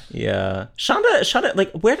 100%. Yeah. Shonda,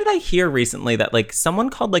 like, where did I hear recently that, like, someone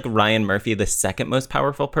called, like, Ryan Murphy the second most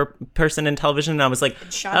powerful person in television? And I was like,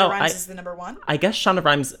 Shonda Rhimes is the number one? I guess Shonda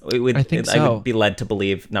Rhimes, I would be led to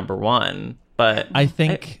believe number one. But I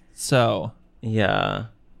think so. yeah.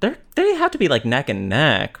 They have to be, like, neck and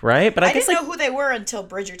neck, right? But I, I guess, didn't like, know who they were until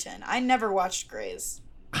Bridgerton. I never watched Grey's.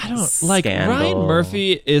 I don't like Scandal. Ryan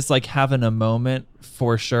Murphy is like having a moment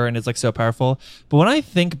for sure, and it's like so powerful. But when I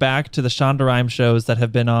think back to the Shonda Rhimes shows that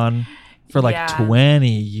have been on for like Yeah. 20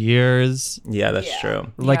 years, yeah, that's true.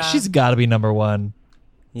 like Yeah. she's got to be number one.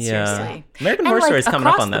 Yeah. Seriously. American And, Horror like, Story is coming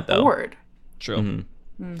up across on that, the though. board. True.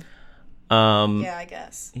 Yeah, I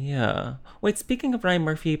guess. Yeah. Wait, speaking of Ryan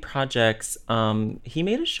Murphy projects, he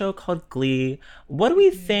made a show called Glee. What do we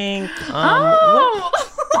think?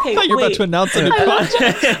 Okay, I thought you were about to announce a new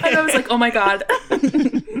project. And I was like, oh my god. Here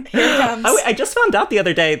it comes. I just found out the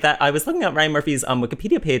other day that I was looking at Ryan Murphy's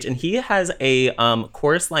Wikipedia page, and he has a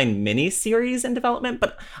Chorus Line mini series in development.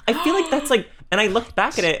 But I feel like that's like, and I looked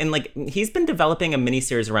back at it, and like he's been developing a mini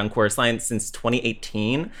series around Chorus Line since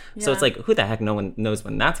 2018. So it's like, who the heck? No one knows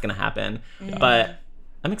when that's gonna happen. But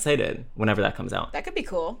I'm excited whenever that comes out. That could be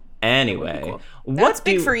cool. Anyway, That's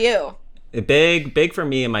big for you. Big for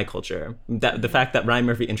me and my culture. That the fact that Ryan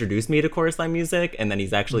Murphy introduced me to chorus line music, and then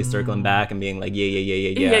he's actually circling back and being like, yeah.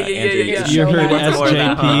 Andrew, yeah. You heard want more of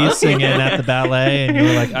that, SJP huh? singing at the ballet, and you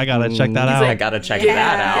were like, I gotta check that out. I gotta check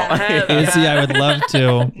that out. Izzy, I would love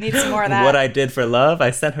to. Need some more of that. What I did for love,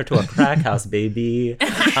 I sent her to a crack house, baby.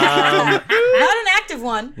 Not an active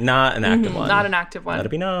one. Not an active one. Not an active one. Let it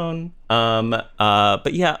be known.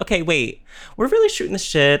 But yeah, okay, wait. We're really shooting the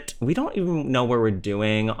shit. We don't even know where we're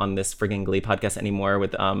doing on this friggin' Glee podcast anymore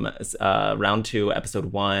with round 2,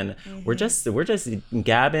 episode 1. We're just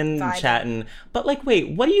gabbing, Vibing. chatting. But like, wait,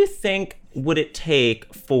 what do you think would it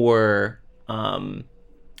take for a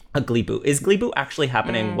Gleeboot? Is Gleeboot actually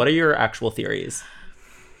happening? What are your actual theories?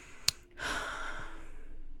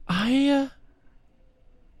 I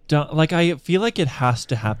don't like. I feel like it has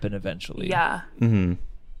to happen eventually. Yeah.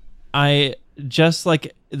 I just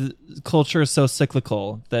like culture is so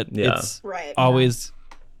cyclical that Yeah. it's Right. always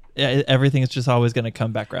everything is just always going to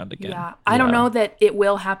come back around again. Yeah. I don't know that it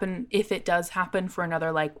will happen if it does happen for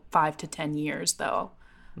another like 5 to 10 years though.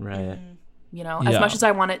 Right. You know, as much as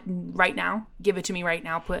I want it right now, give it to me right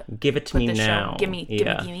now. Give it to me now. Show. Give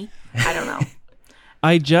me. I don't know.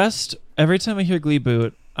 Every time I hear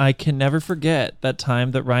Gleeboot, I can never forget that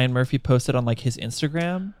time that Ryan Murphy posted on like his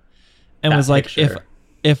Instagram and was like,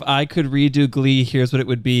 if I could redo Glee, here's what it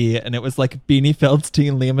would be. And it was like Beanie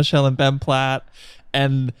Feldstein, Lea Michele, and Ben Platt.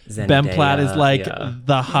 And Zendaya, Ben Platt is like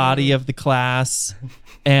the hottie of the class.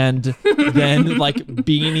 And then like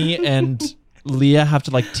Beanie and Leah have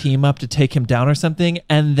to like team up to take him down or something,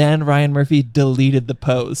 and then Ryan Murphy deleted the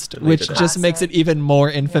post, which just makes it even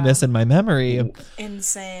more infamous in my memory.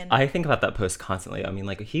 Insane. I think about that post constantly. I mean,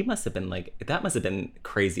 like he must have been like that must have been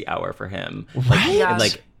crazy hour for him. Right?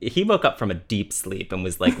 Like he woke up from a deep sleep and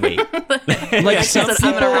was like, wait. Like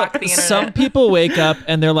some people wake up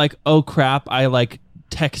and they're like, oh crap, I like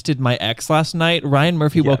texted my ex last night. Ryan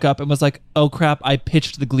Murphy woke up and was like, oh crap, I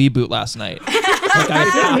pitched the Gleeboot last night.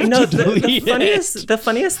 Like, the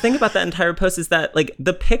funniest thing about that entire post is that like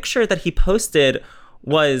the picture that he posted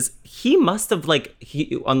was he must have like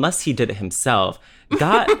unless he did it himself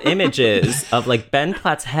got images of like Ben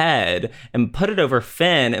Platt's head and put it over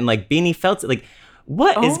Finn and like Beanie Feldstein like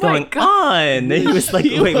what is going on? And he was like,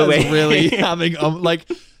 wait. Really having like,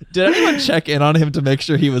 did anyone check in on him to make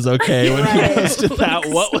sure he was okay when he posted that?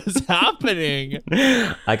 What was happening?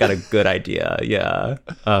 I got a good idea. Yeah.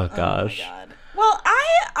 Oh gosh. Oh my God. Well,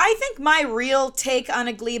 I think my real take on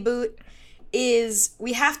a Gleeboot is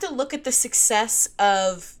we have to look at the success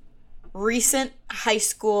of recent high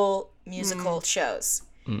school musical shows.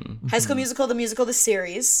 High School Musical, the musical, the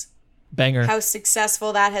series. Banger. How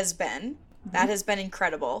successful that has been. That has been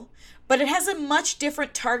incredible. But it has a much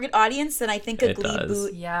different target audience than I think a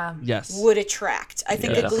Gleeboot would attract. I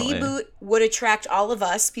think a Gleeboot would attract all of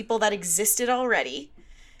us, people that existed already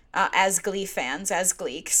as Glee fans, as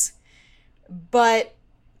Gleeks. But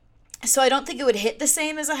so I don't think it would hit the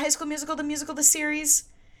same as a High School Musical, the musical, the series.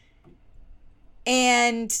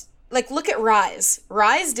 And like, look at Rise.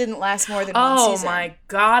 Rise didn't last more than one season. Oh my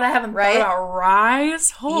God, I haven't thought about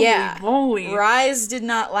Rise. Holy moly. Rise did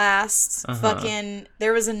not last. Fucking,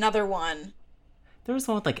 there was another one. There was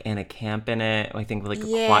one with like Anna Camp in it. I think like a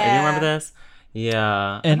choir. Do you remember this?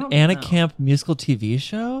 Yeah. An Anna Camp musical TV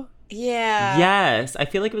show? Yeah. Yes. I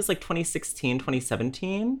feel like it was like 2016,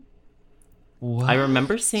 2017. What? I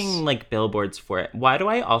remember seeing like billboards for it. Why do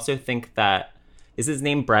I also think that is his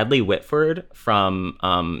name Bradley Whitford from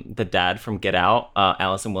the dad from Get Out,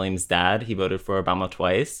 Allison Williams' dad? He voted for Obama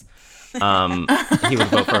twice. He would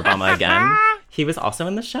vote for Obama again. He was also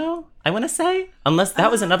in the show, I want to say, unless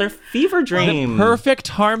that was another fever dream. The Perfect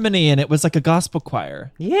Harmony, and it was like a gospel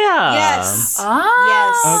choir. Yeah. Yes.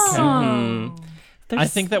 Oh. Okay. I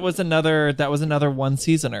think that was another one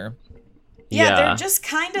seasoner. Yeah, they're just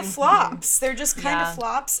kind of flops. They're just kind of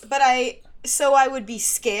flops. But I would be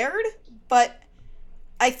scared, but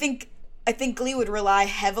I think Glee would rely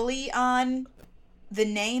heavily on the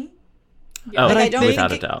name. Oh, like, I don't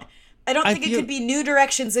without a doubt. I don't think it could be New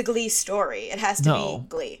Directions a Glee story. It has to be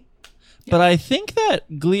Glee. But I think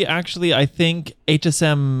that Glee actually, I think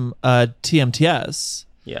HSM TMTS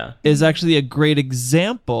is actually a great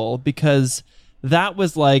example because that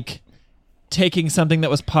was like taking something that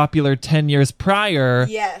was popular 10 years prior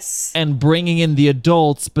and bringing in the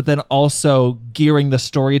adults, but then also gearing the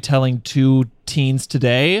storytelling to teens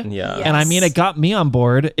today. And I mean, it got me on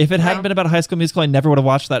board. If it hadn't been about a High School Musical, I never would have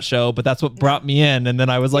watched that show, but that's what brought me in. And then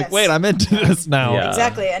I was like, wait, I'm into this now.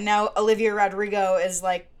 Exactly. And now Olivia Rodrigo is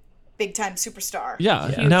like big time superstar.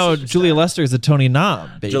 Now Julia Lester is a Tony nom,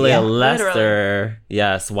 baby. Julia Lester.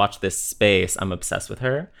 Yes, watch this space. I'm obsessed with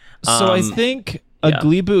her. So I think a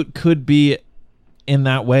Gleeboot could be in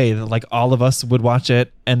that way that like all of us would watch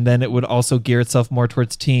it, and then it would also gear itself more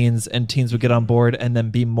towards teens, and teens would get on board and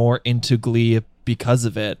then be more into Glee because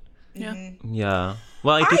of it. Yeah.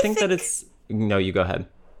 Well, I do think that it's... No, you go ahead.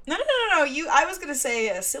 No. I was gonna say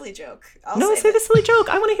a silly joke. Say the silly joke.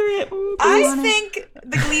 I want to hear it. I think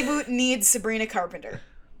the Gleeboot needs Sabrina Carpenter.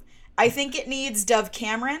 I think it needs Dove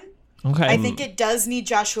Cameron. Okay. I think it does need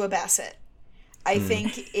Joshua Bassett. I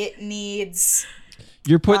think it needs...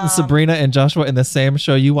 You're putting Sabrina and Joshua in the same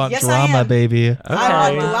show. You want drama, baby. Okay.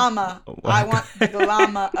 I want drama. I want the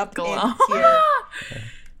drama up in here.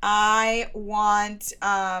 I want...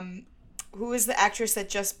 who is the actress that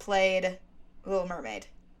just played Little Mermaid?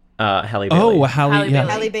 Halle Bailey. Oh,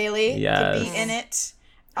 Halle Bailey could be in it.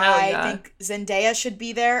 I think Zendaya should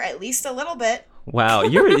be there at least a little bit. Wow,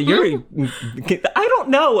 you're I don't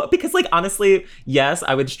know, because like honestly, yes,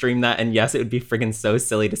 I would stream that, and yes, it would be friggin' so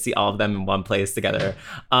silly to see all of them in one place together.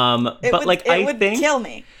 But like it I would think kill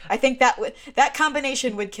me. I think that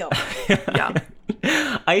combination would kill me. Yeah.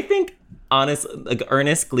 I think like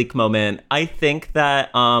earnest Gleek moment. I think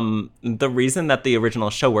that the reason that the original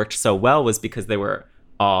show worked so well was because they were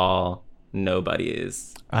all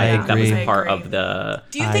nobodies. I think that was part of the.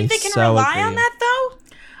 Do you think they can rely on that though?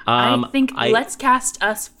 I think let's cast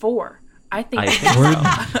us four. I think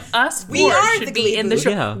us four should be in the show.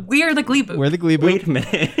 Yeah. We're the Gleeboot. We're the Gleeboot. Wait a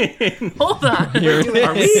minute. Hold on. Are we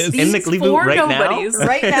in the Gleeboot right now?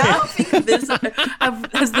 Right now?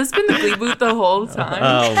 Has this been the Gleeboot the whole time?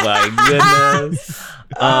 Oh my goodness.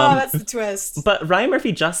 That's the twist. But Ryan Murphy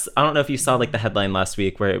I don't know if you saw like the headline last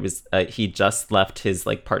week where it was he just left his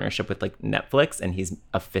like partnership with like Netflix and he's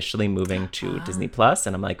officially moving to Disney Plus,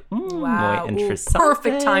 and I'm like, wow, interesting.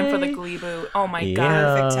 Perfect time for the Gleeboot. Oh my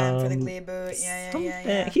god, perfect time for the Gleeboot.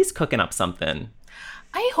 Yeah. He's cooking up something.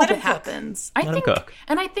 I hope it happens.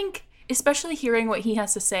 I think especially hearing what he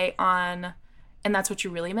has to say on. And That's What You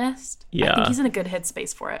Really Missed. Yeah. I think he's in a good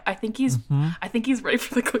headspace for it. I think he's ready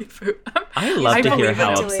for the Gleeboot. I love to hear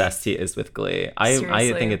how obsessed he is with Glee. I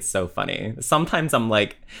think it's so funny. Sometimes I'm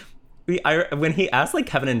like, when he asked like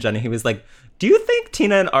Kevin and Jenna, he was like, do you think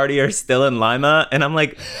Tina and Artie are still in Lima? And I'm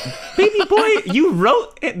like, baby boy, you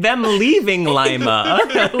wrote them leaving Lima.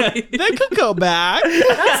 They could go back.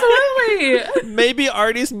 Absolutely. Maybe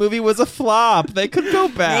Artie's movie was a flop. They could go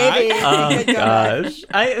back. Maybe. Oh gosh.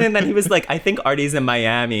 And then he was like, I think Artie's in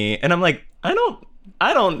Miami. And I'm like, I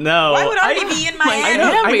don't know. Why would Artie be in Miami?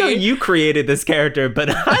 I know you created this character,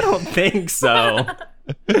 but I don't think so.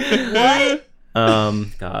 What?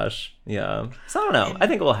 Gosh. Yeah. So I don't know. I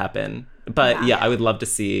think it will happen. But yeah, I would love to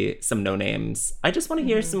see some no names. I just want to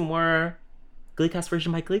hear some more Gleecast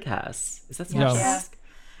version by Gleecast. Is that something to ask?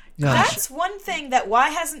 Yeah. That's one thing that why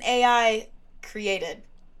hasn't AI created?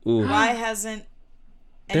 Ooh. Why hasn't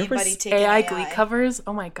anybody taken AI Glee covers?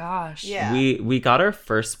 Oh my gosh. Yeah. We got our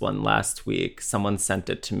first one last week. Someone sent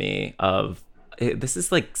it to me this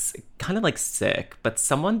is like kind of like sick, but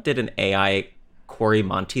someone did an AI Corey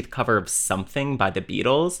Monteith cover of something by the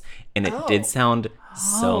Beatles, and it did sound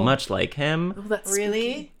so much like him. Oh, that's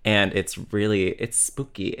really spooky. And it's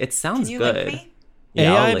spooky. It sounds Can you good. link me?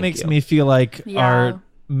 Yeah, AI makes me feel like our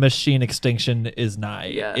machine extinction is nigh.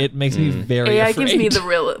 Yeah. It makes me very AI afraid. gives me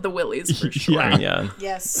the willies for sure. Yeah.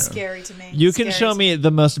 Yes, scary to me. You can show me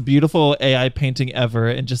the most beautiful AI painting ever,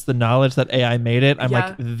 and just the knowledge that AI made it, I'm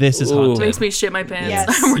like, this is haunted. It makes me shit my pants.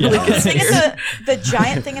 Yes. I'm really scared. The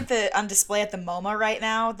giant thing on display at the MoMA right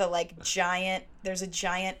now, there's a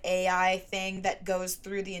giant AI thing that goes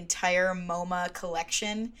through the entire MoMA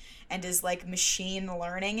collection and is like machine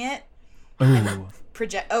learning it. Ooh.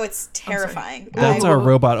 It's terrifying. That's our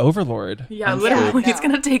robot overlord. Yeah, literally, it's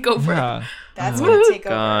gonna take over. Yeah. That's gonna take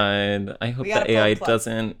over. God, I hope the AI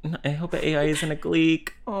doesn't. I hope the AI isn't a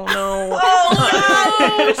Gleek. Oh no. Oh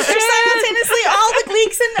no! There's simultaneously all the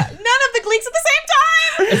Gleeks and none of the Gleeks at the same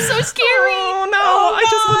time. It's so scary. Oh no! I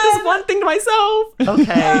just want this one thing to myself.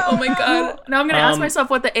 Okay. Oh my god! Now I'm gonna ask myself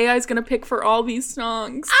what the AI is gonna pick for all these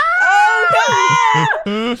songs. Oh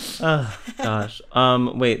gosh.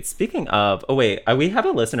 Wait. Speaking of, we have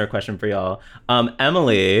a listener question for y'all.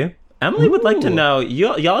 Emily would like to know.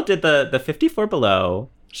 Y'all did the 54 Below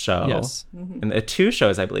show. Yes. And the 2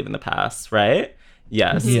 shows, I believe, in the past, right?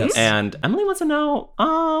 Yes. Yes. And Emily wants to know,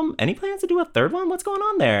 any plans to do a 3rd one? What's going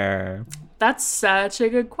on there? That's such a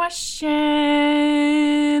good question.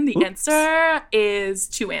 The answer is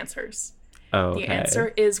 2 answers. Oh, The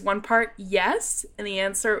answer is 1 part yes, and the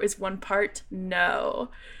answer is 1 part no.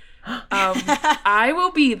 I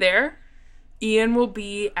will be there. Ian will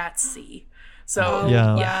be at sea. So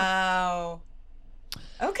yeah. Wow.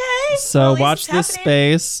 Okay. So well, watch this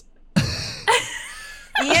space.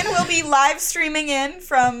 Ian will be live streaming in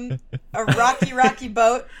from a rocky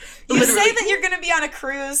boat. You say that you're going to be on a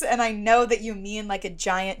cruise, and I know that you mean like a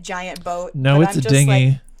giant boat. No, it's a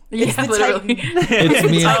dinghy. It's the literally. It's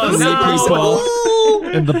me and 3 people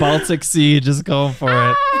in the Baltic Sea just going for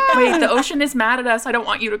it. Wait, the ocean is mad at us. I don't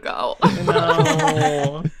want you to go.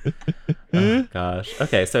 No. Oh, gosh.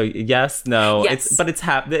 Okay, so yes, no. Yes.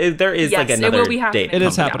 There is like another it will be happening. date. It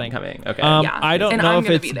is happening. Coming. Okay. I don't know if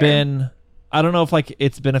it's been. I don't know if like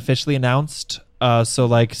it's been officially announced. So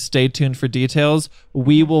like stay tuned for details.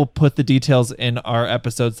 We will put the details in our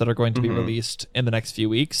episodes that are going to be released in the next few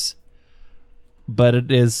weeks. But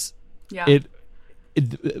it is. Yeah. It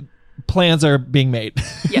plans are being made.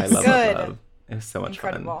 Yes. I love Good. love. It was so much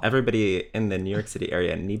Incredible. fun. Everybody in the New York City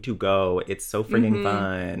area need to go. It's so friggin'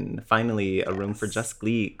 fun. Finally, a room for just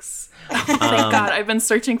Gleeks. Thank God. I've been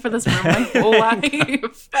searching for this room my whole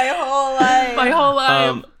life. My whole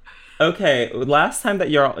life. Okay, last time that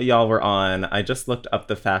y'all were on, I just looked up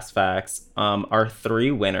the fast facts. Our 3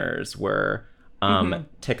 winners were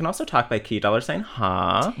Tick and Also Talk by Key $sign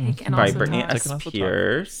Ha by Brittany S.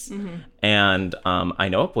 Pierce. And I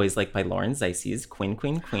Know What Boys Like by Lauren Zeisys, Queen.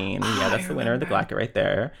 Yeah, that's the winner of the Glacket right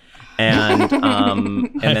there. And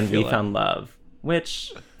and then We Found Love,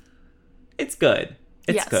 which it's good.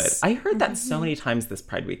 It's good. I heard that so many times this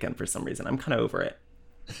Pride weekend for some reason. I'm kind of over it.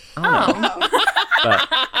 But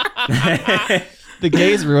The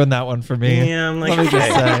gays ruined that one for me. yeah, I'm like, Let me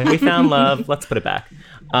just say. We found love. Let's put it back.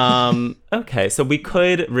 Okay, so we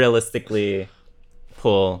could realistically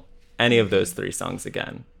pull any of those 3 songs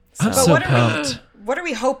again. I'm so pumped. What are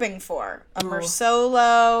we hoping for? A mer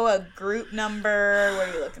solo, a group number? What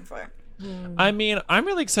are we looking for? I mean, I'm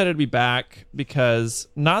really excited to be back because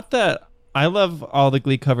not that I love all the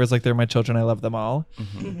Glee covers like they're my children. I love them all.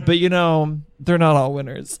 But, you know, they're not all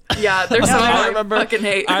winners. Yeah, there's some I fucking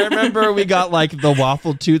hate. I remember we got like the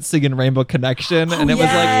Waffle Toot singing Rainbow Connection. And it was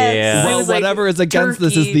like, well, It was like whatever is against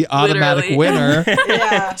this is the automatic literally. winner.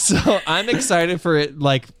 Yeah. So I'm excited for it,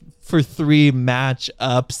 like, for 3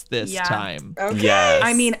 match-ups this time. Okay. Yes.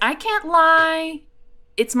 I mean, I can't lie.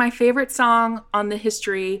 It's my favorite song on the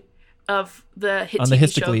history of the hit On the TV show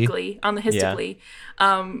Histically. Glee. On the Histically.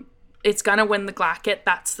 It's gonna win the Glacket.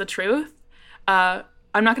 That's the truth. I'm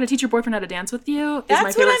Not Gonna Teach Your Boyfriend How to Dance With You is That's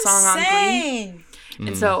my favorite what I'm song on saying. Glee.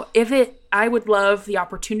 And so I would love the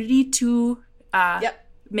opportunity to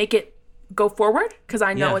make it go forward because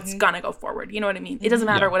I know it's gonna go forward. You know what I mean? It doesn't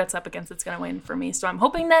matter what it's up against, it's gonna win for me. So I'm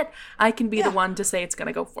hoping that I can be the one to say it's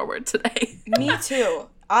gonna go forward today. Me too.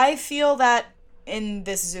 I feel that in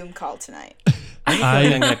this Zoom call tonight.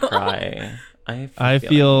 I'm gonna cry. I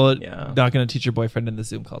feel yeah. not going to teach your boyfriend in the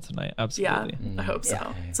Zoom call tonight. Absolutely. I hope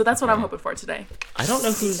so. So that's what I'm hoping for today. I don't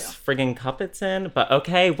know whose friggin' cup it's in, but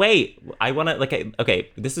okay, wait. I want to, okay,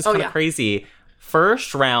 this is kind of crazy.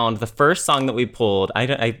 First round, the first song that we pulled,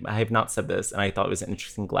 I have not said this, and I thought it was an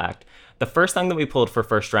interesting glact. The first song that we pulled for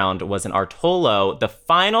first round was an Artolo. The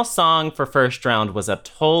final song for first round was a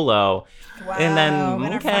Tolo. Wow. And then,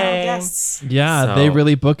 And our final guests. Yeah, So- they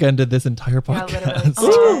really bookended this entire podcast.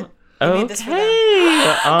 Oh, Okay.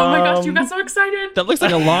 Oh my gosh, you got so excited. That looks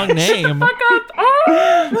like a long name. Fuck up.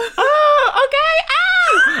 Oh, okay.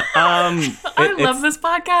 I love this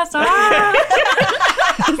podcast. So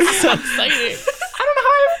exciting. I don't know how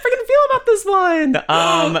I freaking feel about this one.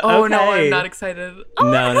 Oh okay. no, I'm not excited.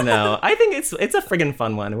 No. I think it's a friggin'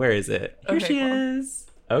 fun one. Where is it? Here Okay, she cool. is.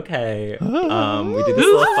 Okay. We did this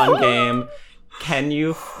little fun game. Can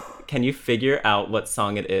you figure out what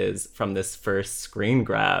song it is from this first screen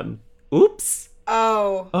grab? Oops.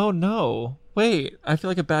 Oh. No. Wait, I feel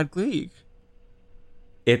like a bad Gleek.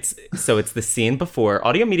 It's the scene before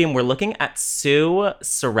audio medium. We're looking at Sue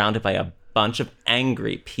surrounded by a bunch of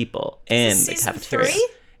angry people in the season cafeteria. 3?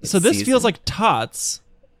 So this feels like Tots.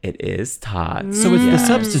 It is Todd. So it's the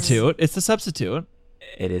substitute. It's the substitute.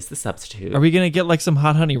 It is the substitute. Are we going to get like some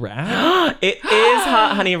Hot Honey Rat? It is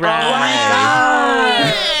Hot Honey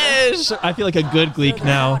Rat. Gosh! I feel like a good Gleek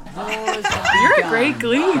now. You're a great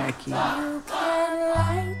Gleek. You can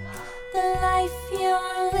like the life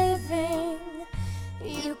you're living.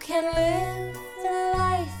 You can live the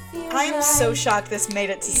life you I am so shocked this made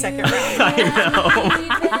it to second round. I know.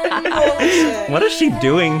 Holy shit. What is she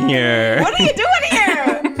doing here? What are you doing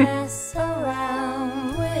here? mess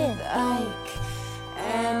around with Ike,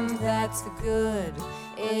 and that's good.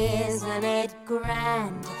 Isn't it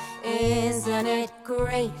grand? Isn't it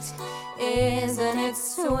great? Isn't it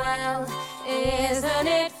swell? Isn't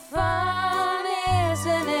it fun?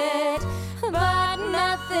 Isn't it? But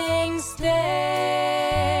nothing stays.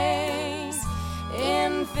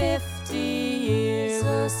 In 50 years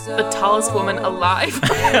or so, The tallest woman alive.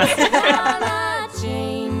 it's gonna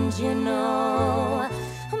change, you know.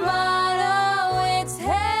 But oh, it's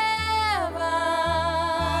heaven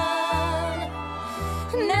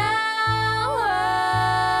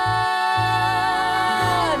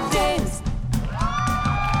nowadays.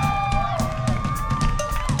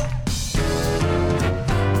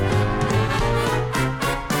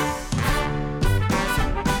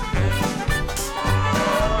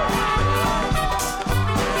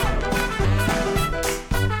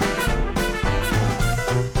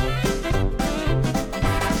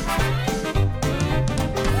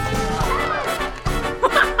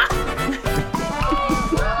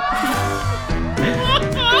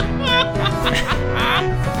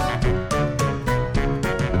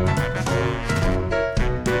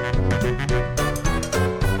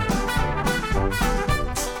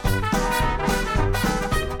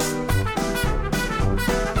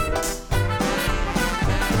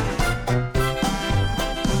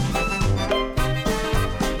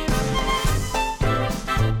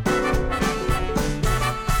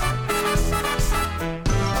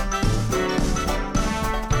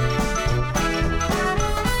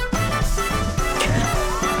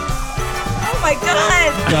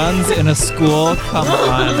 Guns in a school? Come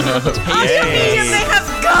on. Audio medium, they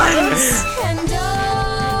have guns!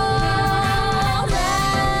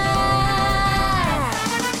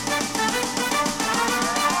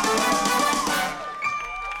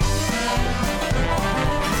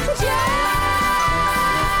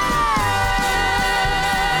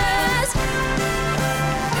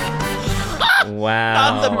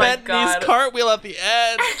 Wow. On the bent God. knees cartwheel at the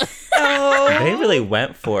end. They really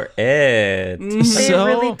went for it. They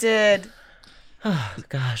really did.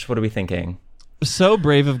 Gosh, what are we thinking? So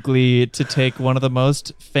brave of Glee to take one of the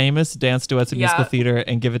most famous dance duets in musical theater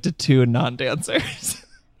and give it to two non-dancers.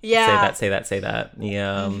 Yeah. Say that.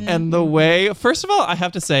 Yeah. And the way, first of all, I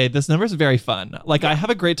have to say, this number is very fun. Like, I have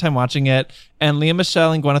a great time watching it. And Lea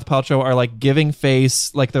Michele and Gwyneth Paltrow are like giving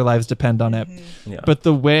face like their lives depend on it. Yeah. But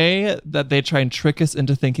the way that they try and trick us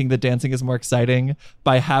into thinking the dancing is more exciting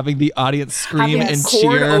by having the audience scream Having and Cord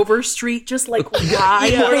cheer. Overstreet just like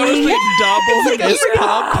wildly. Double fist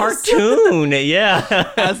pump Cartoon,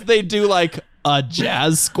 yeah. as they do like a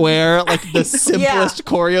jazz square, like the simplest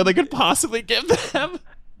choreo they could possibly give them.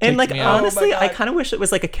 And Takes like, me out. honestly, I kind of wish it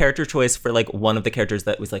was like a character choice for like one of the characters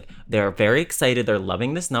that was like, they're very excited, they're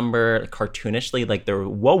loving this number, cartoonishly, like they're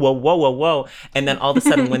whoa. And then all of a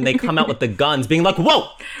sudden when they come out with the guns, being like, whoa,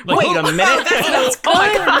 wait a minute. Oh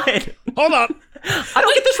my God. Hold on. I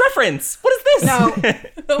don't get this reference. What is this?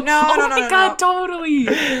 No. No. Oh my God, totally.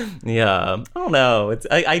 Yeah. I don't know. It's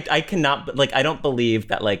I cannot, like, I don't believe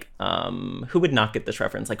that, like, who would not get this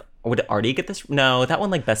reference? Like, would Artie get this? No, that one,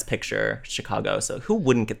 like, Best Picture, Chicago. So who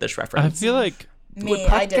wouldn't get this reference? I feel like Me, Would I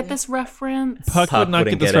Puck didn't. get this reference? Puck would not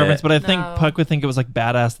wouldn't get this get it. reference, but I think No. Puck would think it was like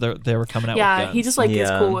badass that they were coming out with Yeah, guns. he just like is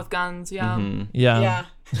Yeah. cool with guns. Yeah. Yeah.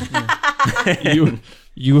 Yeah.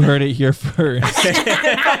 You heard it here first.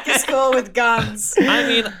 Puck is cool with guns. I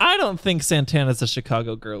mean, I don't think Santana's a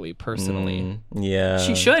Chicago girly personally. Yeah.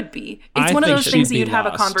 She should be. It's I one of think those she'd things that be you'd have a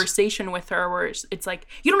lost. conversation with her where it's like,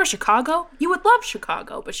 you don't know Chicago? You would love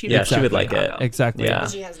Chicago, but she'd Yeah, be she would Chicago. like it. Exactly. Yeah.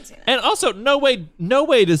 She hasn't seen it. And also, no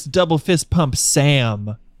way does double fist pump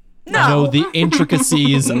Sam No. know the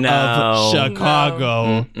intricacies No. of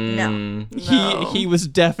Chicago. No. He was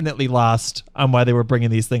definitely lost on why they were bringing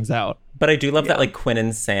these things out. But I do love that, like, Quinn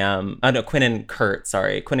and Kurt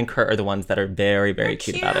are the ones that are very, very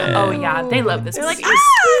cute about it. Oh yeah, they love this. They're like, movie.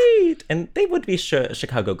 Sweet. And they would be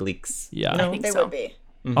Chicago Gleeks. Yeah. I think They so. would be.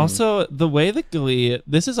 Also, the way that Glee,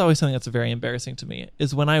 this is always something that's very embarrassing to me,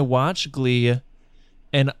 is when I watch Glee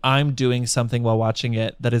and I'm doing something while watching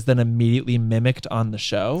it that is then immediately mimicked on the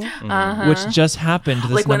show, which just happened.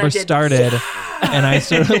 This Like when I number did- started, and I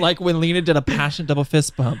started like when Lena did a passionate double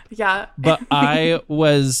fist bump, Yeah. but I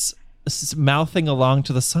was mouthing along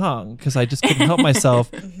to the song because I just couldn't help myself.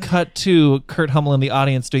 Cut to Kurt Hummel in the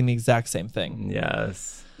audience doing the exact same thing.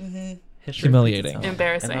 Yes. Humiliating.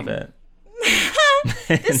 Embarrassing. I love it.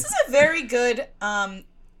 This is a very good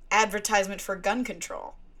advertisement for gun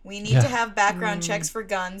control. We need to have background checks for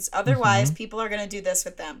guns. Otherwise, people are going to do this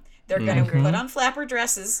with them. They're going to put on flapper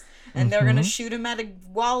dresses and they're going to shoot them at a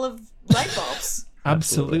wall of light bulbs.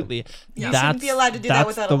 Absolutely. You shouldn't be allowed to do that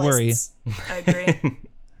without a license. I agree.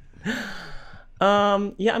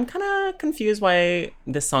 Yeah, I'm kind of confused why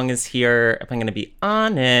this song is here, if I'm going to be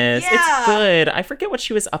honest. Yeah. It's good. I forget what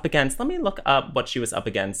she was up against. Let me look up what she was up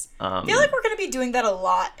against. I feel like we're going to be doing that a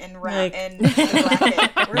lot in Like- in the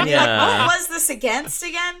bracket. We're going to be Yeah. like, what was this against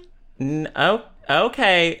again?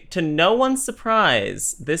 Okay. To no one's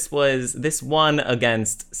surprise, this won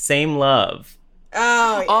against Same Love.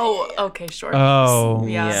 Oh, yeah, Oh, yeah, yeah. okay, sure. Oh.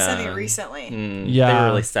 Yeah. Semi-recently. They Yeah. were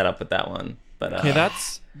really set up with that one. But Okay,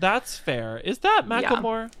 that's fair. Is that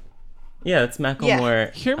Macklemore? yeah, it's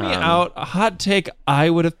Macklemore. Hear me out. A hot take. I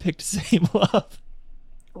would have picked Same Love.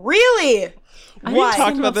 Really? We Why?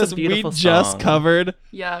 talked about Love's this. a We beautiful just song. covered.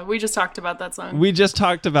 Yeah, we just talked about that song. We just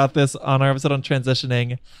talked about this on our episode on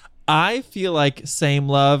transitioning. I feel like Same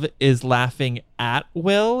Love is laughing at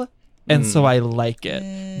Will, and so I like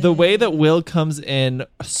it. The way that Will comes in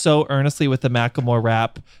so earnestly with the Macklemore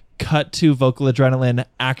rap, cut to vocal adrenaline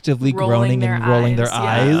actively Rolling groaning their and rolling their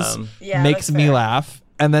eyes, eyes Yeah, makes that's me fair. laugh.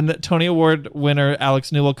 And then Tony Award winner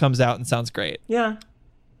Alex Newell comes out and sounds great. Yeah.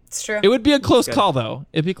 It's true. It would be a close call, though.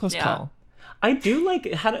 It'd be a close Yeah. call. I do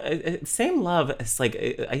like Same Love. It's like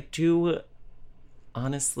I do.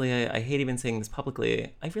 Honestly, I hate even saying this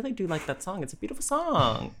publicly. I really do like that song. It's a beautiful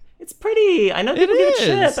song. It's pretty. I know people give it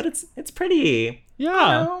shit, is. but it's pretty. Yeah.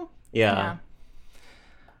 You know? Yeah.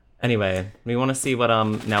 Anyway, we want to see what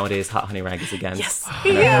nowadays Hot Honey Rag is against. Yes.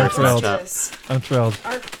 Yeah, First let's do matchup. this. I'm thrilled.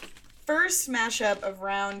 Our first mashup of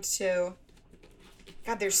round 2.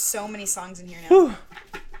 God, there's so many songs in here now.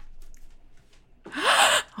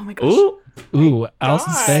 Oh my gosh. Ooh. Ooh,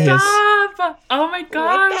 Allison's face. Stop! Oh my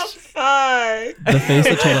gosh. What the fuck? The face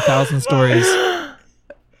that told 1,000 stories.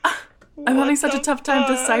 I'm having such a tough time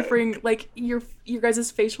deciphering like your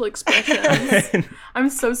guys' facial expressions. I'm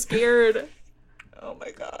so scared. Oh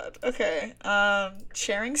my god. Okay.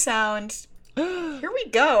 Sharing sound. Here we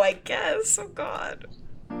go, I guess. Oh god.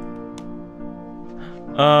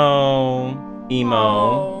 Oh, emo.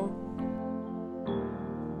 Oh.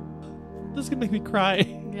 This is gonna make me cry.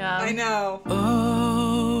 Yeah. I know.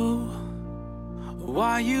 Oh,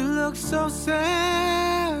 why you look so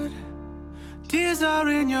sad? Tears are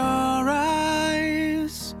in your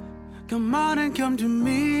eyes. Come on and come to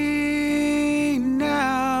me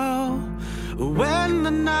now. When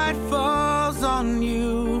the night falls on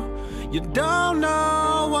you, you don't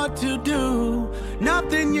know what to do.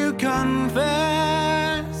 Nothing you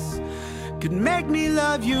confess could make me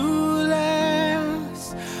love you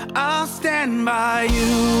less. I'll stand by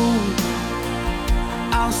you.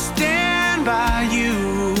 I'll stand by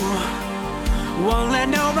you. Won't let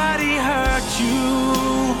nobody hurt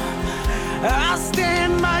you. I'll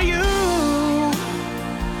stand by you.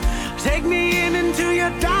 Take me into your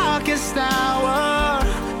darkest hour,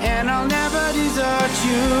 and I'll never desert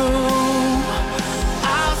you.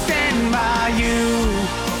 I'll stand by you.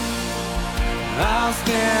 I'll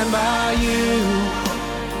stand by you.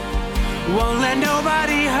 Won't let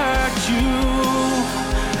nobody hurt you.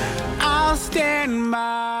 I'll stand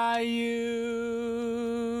by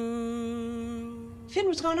you. Finn,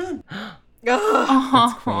 what's going on?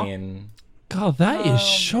 That's Queen. God, that is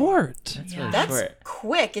short. That's really That's short.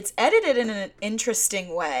 quick. It's edited in an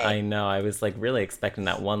interesting way. I know. I was like really expecting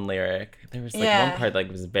that one lyric. There was like Yeah. one part like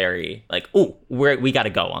was very like, oh, we got to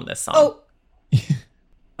go on this song. Oh,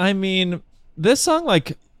 I mean, this song,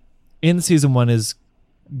 like, in season 1 is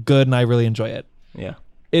good and I really enjoy it. Yeah.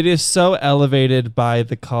 It is so elevated by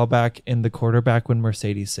the callback in the quarterback when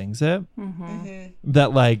Mercedes sings it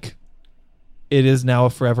that, like, it is now a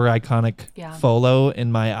forever iconic follow in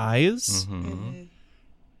my eyes.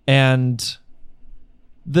 And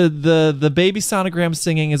the baby sonogram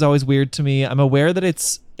singing is always weird to me. I'm aware that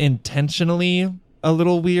it's intentionally a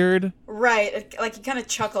little weird. right. Like you kind of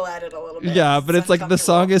chuckle at it a little bit. Yeah, but it's like the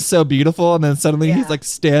song is so beautiful, and then suddenly he's like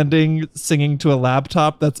standing singing to a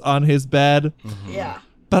laptop that's on his bed. Yeah.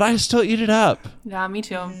 But I still eat it up. Yeah, me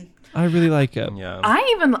too. I really like it. Yeah.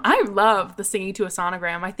 I love the singing to a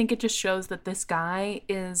sonogram. I think it just shows that this guy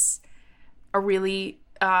is a really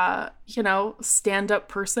stand-up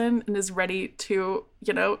person and is ready to,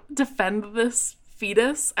 defend this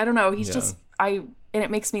fetus. I don't know. He's just and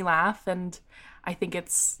it makes me laugh, and I think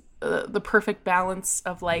it's the perfect balance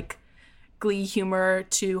of like Glee humor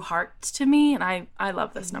to heart to me, and I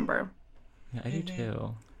love this number. Yeah, I do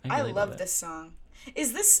too. I really love it. this song.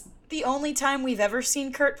 Is this the only time we've ever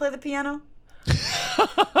seen Kurt play the piano?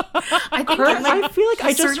 I think I feel like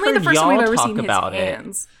I just certainly heard the first time we've y'all ever talk seen his about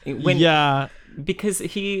hands. it. Because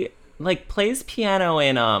he like plays piano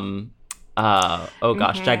in Jagged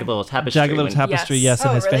Little Tapestry. Jagged Little Tapestry, yes, in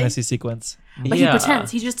Oh, his really? fantasy sequence. But he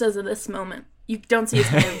pretends. He just does it this moment. You don't see his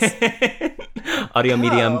hands. Audio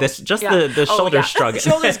medium. This just the shoulder shrug.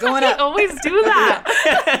 Shoulders going I up. always do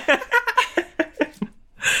that.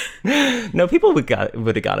 No, people would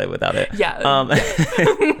have got it without it. Yeah.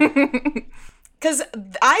 Because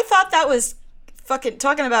I thought that was fucking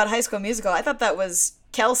talking about High School Musical. I thought that was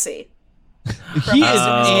Kelsey. He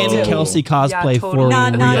is in Kelsey cosplay for real.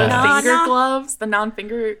 The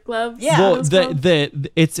non-finger gloves. Yeah. Well,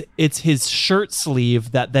 it's his shirt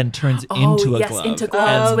sleeve that then turns into a glove. into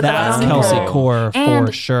gloves And with that's a Kelsey finger. Core for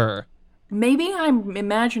And sure. Maybe I'm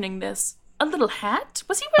imagining this. A little hat?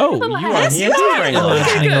 Was he wearing a little you hat? are He is wearing a little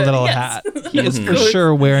hat. imagining a little Yes. hat. He is for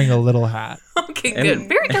sure wearing a little hat. Okay, good.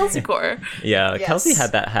 Very Kelsey core. Yeah, Yes. Kelsey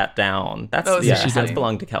had that hat down. That's Oh, yeah, she hats did.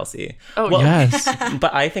 belong to Kelsey. Oh, well, Yes.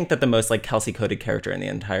 But I think that the most like Kelsey coded character in the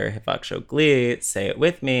entire hip hop show Glee, say it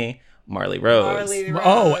with me, Marley Rose. Marley Rose.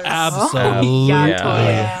 Oh, absolutely. Yeah, Yeah. totally.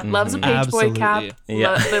 Yeah. Loves a page boy cap, Absolutely.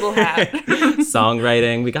 Yeah. little hat.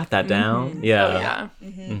 Songwriting, we got that down. Yeah. Oh, yeah.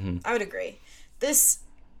 I would agree.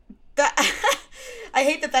 I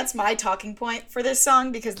hate that that's my talking point for this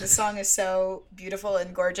song because the song is so beautiful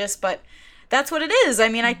and gorgeous, but that's what it is. I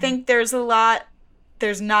mean, I think there's not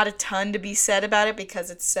a ton to be said about it because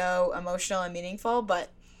it's so emotional and meaningful, but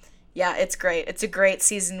yeah, it's great. It's a great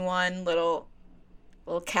season 1 little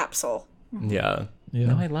capsule. Yeah. Yeah.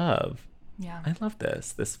 No, I love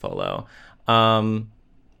this follow.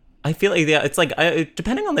 I feel like it's like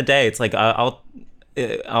depending on the day, it's like I'll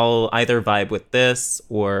either vibe with this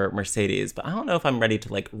or Mercedes, but I don't know if I'm ready to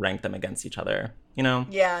like rank them against each other. You know?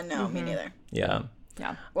 Yeah, no, me neither. Yeah.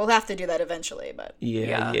 Yeah. We'll have to do that eventually, but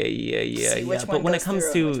Yeah. See which one But when it goes comes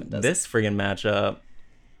through and to which one doesn't. this friggin' matchup,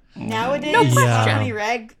 nowadays, Yeah. Johnny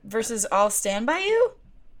Reg versus I'll Stand By You.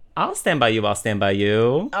 I'll stand by you. I'll stand by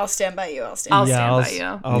you. I'll stand by you. I'll stand. I'll by stand I'll, by you.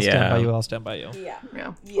 I'll stand by Yeah. you. I'll stand by you.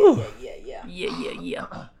 you. Yeah. Yeah. Yeah.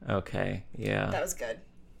 Okay. Yeah. That was good.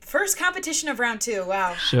 First competition of round 2.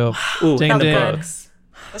 Wow. Sure. Ooh, Ding, the ding. books.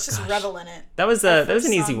 Let's just revel in it. That was an First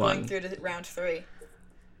easy song one, Going through to round 3,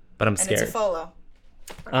 but I'm and scared. it's a follow.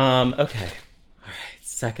 Okay. All right.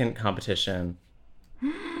 Second competition.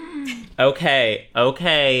 Okay.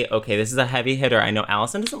 This is a heavy hitter. I know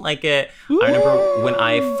Allison doesn't like it. I remember when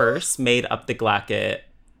I first made Up the Glacket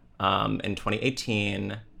in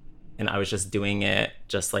 2018, and I was just doing it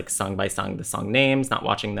just like song by song, the song names, not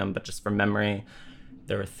watching them, but just from memory.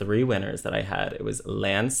 There were 3 winners that I had. It was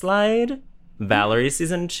Landslide, Valerie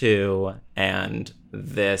Season 2, and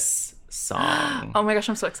this song. Oh my gosh,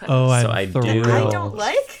 I'm so excited. Oh, I'm So I do- thrilled. I don't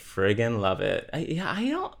like. Friggin' love it.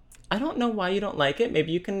 I don't know why you don't like it.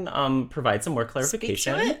 Maybe you can provide some more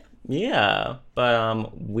clarification. Speak to it. Yeah,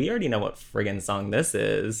 but we already know what friggin' song this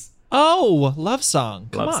is. Oh, love song.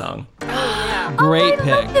 Come Love on. song. Great I pick.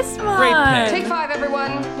 love this one. Great pick. Take 5,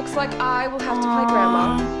 everyone. Looks like I will have to play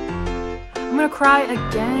Grandma. I'm gonna cry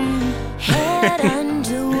again. Head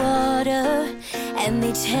underwater, and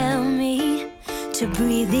they tell me to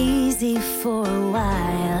breathe easy for a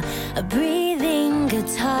while. Breathing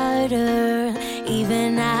gets harder,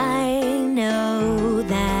 even I know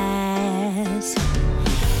that.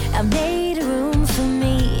 I made room for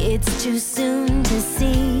me, it's too soon to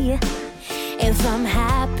see if I'm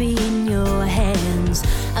happy in your hands.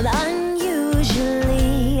 I'm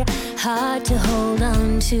unusually hard to hold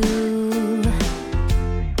on to.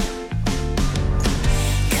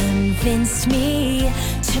 Convinced me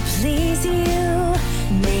to please you,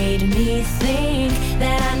 made me think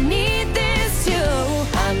that I need this too.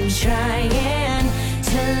 I'm trying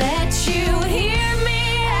to let you hear me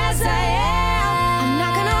as I am. I'm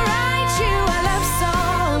not gonna write you a love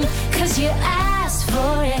song, cause you asked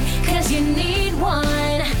for it, cause you need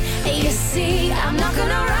one. You see, I'm not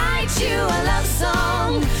gonna write you a love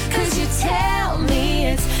song, cause you tell me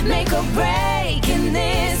it's make or break in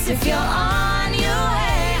this if you're on your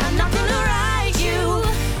way. I'm not gonna write you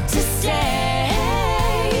to stay.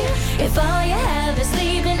 If all you have is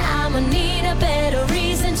leaving, I'ma need a better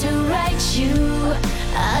reason to write you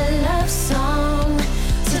a love song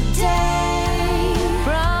today.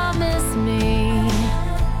 Promise me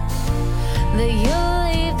that you'll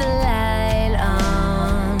leave the light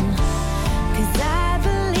on, cause I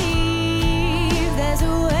believe there's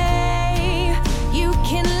a way you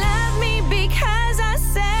can love me, because I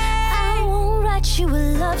say I won't write you a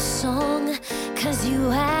love song, cause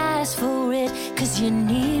you asked for it, cause you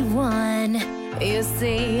need one. You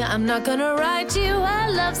see, I'm not gonna write you a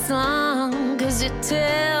love song, cause you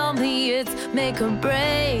tell me it's make or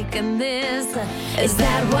break, and this is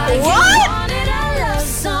that why you wanted a love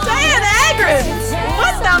song? Diana Agron!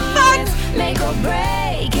 What the fuck? Make or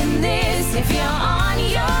break in this if you're on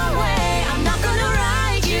your way. I'm not gonna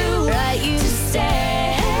write you to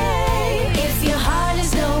stay. If your heart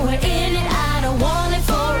is nowhere in it, I don't want it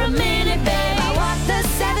for a minute, babe. I walk the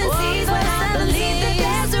 7 seas, but I believe that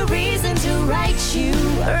there's a reason to write you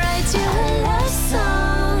a love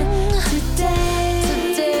song today.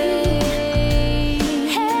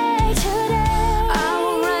 Hey, today. I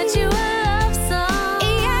will write you a love song.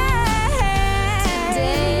 Yeah.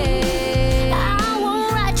 Today. I will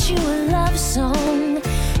write you a love song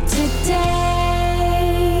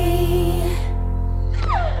today.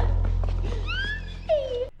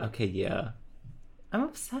 Okay, yeah. I'm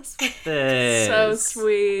obsessed with this. So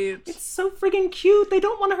sweet. It's so friggin' cute. They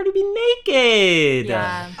don't want her to be naked.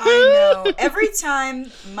 Yeah. I know. Every time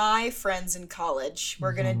my friends in college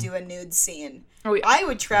were gonna do a nude scene, Oh, yeah. I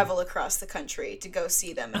would travel across the country to go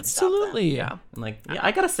see them and stop them. Absolutely. Yeah. I'm like, yeah,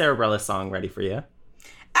 I got a Cerebrella song ready for you.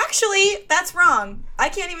 Actually, that's wrong. I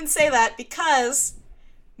can't even say that because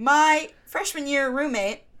my freshman year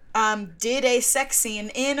roommate did a sex scene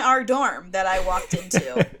in our dorm that I walked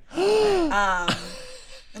into.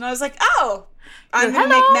 And I was like, oh, I'm going to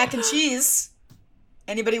make mac and cheese.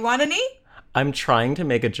 Anybody want any? I'm trying to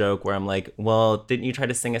make a joke where I'm like, well, didn't you try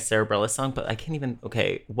to sing a Cerebrella song? But I can't even.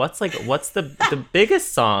 Okay, what's the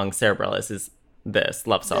biggest song Cerebrella is this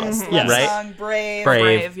love song, Love right? song, Brave.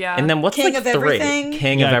 Brave, yeah. And then what's King like of 3? Everything.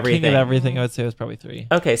 King of everything. King of everything. I would say it was probably 3.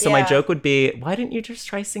 Okay, so my Yeah. joke would be, why didn't you just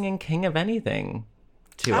try singing King of Anything?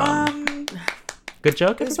 To good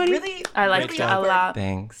joke, It was everybody. really, I like really it a awkward. lot.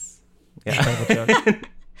 Thanks. Yeah.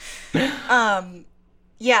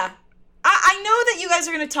 Yeah. I I know that you guys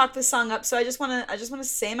are gonna talk this song up, so I just wanna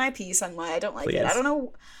say my piece on why I don't like it. I don't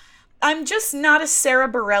know. I'm just not a Sarah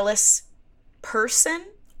Bareilles person.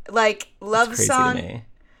 Like love song,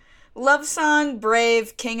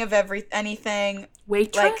 Brave, King of anything.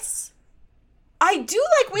 Waitress. Like, I do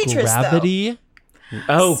like Waitress Gravity. though.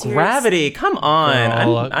 Oh, Gravity! Come on,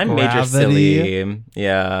 Girl, I'm major Gravity. silly.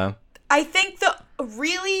 Yeah. I think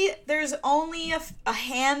there's only a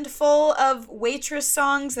handful of Waitress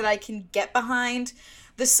songs that I can get behind.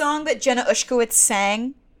 The song that Jenna Ushkowitz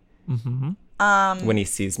sang. Mm-hmm. When He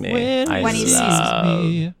Sees Me. When He love.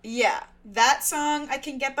 Sees Me. Yeah, that song I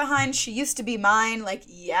can get behind. She Used to Be Mine. Like,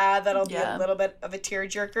 yeah, that'll be a little bit of a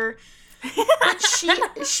tearjerker. But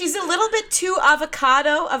she's a little bit too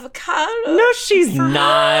avocado. No, she's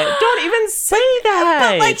not. Don't even say that.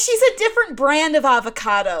 But like, she's a different brand of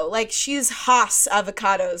avocado. Like, she's Haas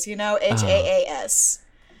avocados, you know, HAAS.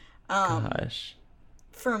 Gosh.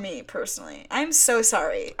 For me personally, I'm so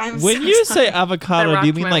sorry. When you say avocado, do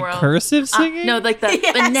you mean like cursive singing? No, like the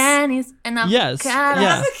bananas and avocado. Yes.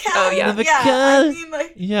 Yeah. Oh yeah. Avocado. Yeah, I mean,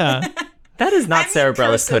 like, Yeah. That is not Sarah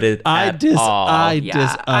Bareilles coded at all. I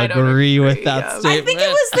disagree with that yeah. statement. I think it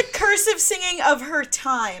was the cursive singing of her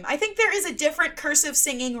time. I think there is a different cursive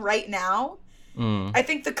singing right now. I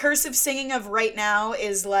think the cursive singing of right now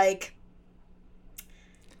is like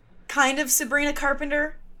kind of Sabrina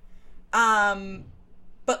Carpenter.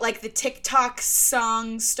 But like the TikTok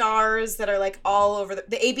song stars that are like all over the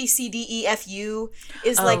ABCDEFU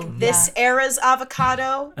is like this era's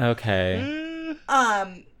avocado. Okay.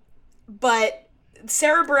 But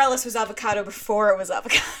Sarah Bareilles was avocado before it was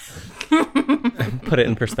avocado. Put it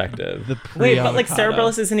in perspective. Wait, but like Sarah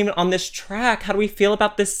Bareilles isn't even on this track. How do we feel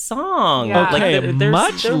about this song? Yeah. Okay, Like,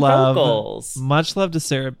 much their love. vocals. Much love to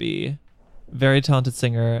Sarah B. Very talented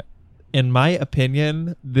singer. In my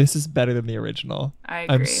opinion, this is better than the original. I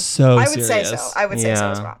agree. I'm so I would serious. say so. I would say so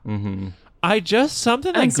as well. Mm-hmm.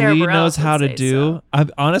 Something I think that Sarah Glee Bareilles knows how would to say do. so.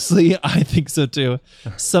 Honestly, I think so too.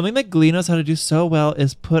 Something that Glee knows how to do so well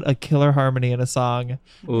is put a killer harmony in a song.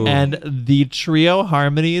 Ooh. And the trio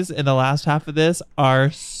harmonies in the last half of this are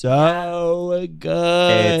so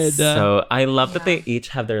good. It's so I love that they each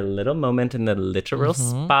have their little moment in the literal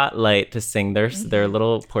spotlight to sing their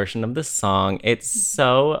little portion of the song. It's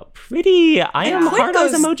so pretty. I am Quinn hard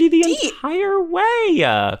eyes goes emoji the deep. entire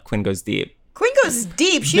way. Quinn goes deep. Quinn goes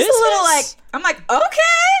deep. She's This a little is- like, I'm like, okay.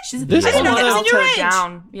 She's This I is didn't know one that was of, in your range.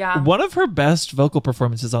 down. Yeah. one of her best vocal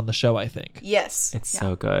performances on the show, I think. Yes. It's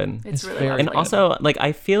so good. It's really very hard And to also, like,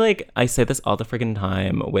 I feel like I say this all the freaking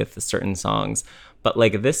time with certain songs, but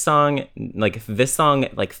like this song, like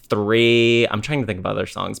 3, I'm trying to think of other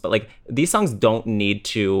songs, but like these songs don't need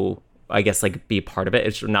to, I guess, like be part of it.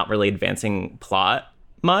 It's not really advancing plot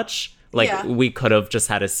much. Like Yeah. we could have just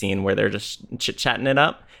had a scene where they're just chit-chatting it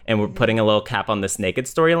up and we're putting a little cap on this naked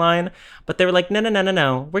storyline. But they were like,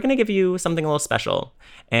 no. We're going to give you something a little special.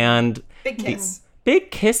 And Big kiss. big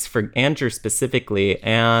kiss for Andrew specifically.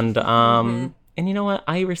 And and you know what?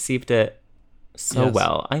 I received it so Yes.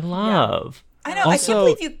 well. I love. I know. Also- I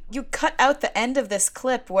can't believe you cut out the end of this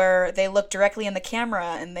clip where they look directly in the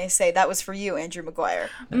camera and they say, that was for you, Andrew Maguire.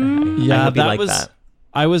 Yeah, I hope you that like was. that.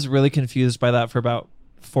 I was really confused by that for about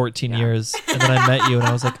 14 years, and then I met you, and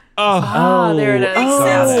I was like, Oh, there it is.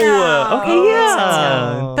 Okay,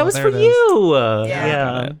 yeah. Oh, That was there for it is. you. Yeah.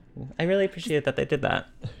 Yeah. I really appreciate that they did that.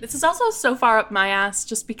 This is also so far up my ass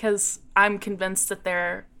just because I'm convinced that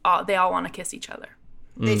they all want to kiss each other.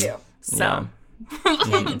 They do. So,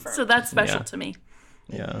 Can confirm. so that's special Yeah. to me.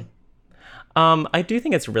 Yeah. I do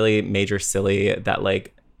think it's really major silly that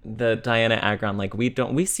like the Diana Agron, like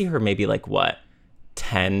we see her maybe like what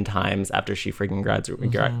 10 times after she freaking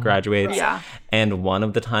graduates. Yeah. And one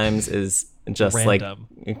of the times is just Random.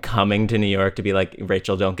 like coming to New York to be like,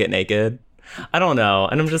 Rachel, don't get naked. I don't know.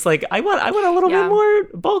 And I'm just like, I want a little Yeah. bit more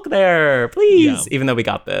bulk there, please. Yeah. Even though we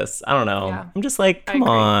got this. I don't know. Yeah. I'm just like, come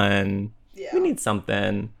agree. on. Yeah. We need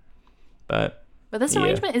something. But this Yeah.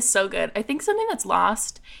 arrangement is so good. I think something that's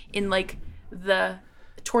lost in like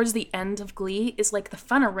towards the end of Glee is like the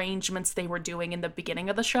fun arrangements they were doing in the beginning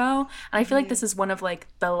of the show. And I feel like this is one of like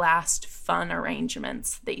the last fun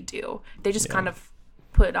arrangements they do. They just kind of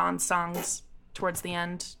put on songs towards the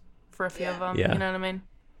end for a few of them. Yeah. You know what I mean?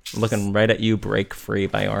 looking right at you, Break Free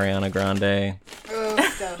by Ariana Grande.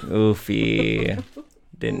 Oofy.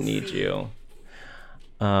 Didn't need you.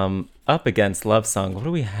 Up against Love Song. What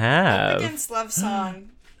do we have? Up against Love Song.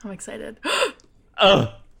 I'm excited.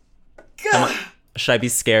 Oh, God. should I be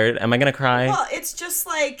scared? Am I gonna cry? Well, it's just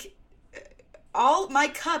like all my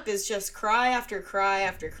cup is just cry after cry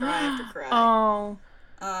after cry after cry. Oh.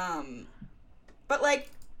 But like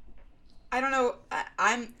I don't know.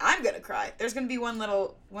 I'm gonna cry. There's gonna be one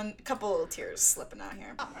couple little tears slipping out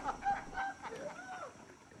here.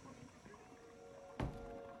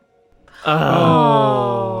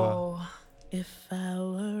 Oh. If I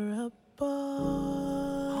were a boy.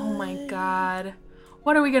 Oh my God.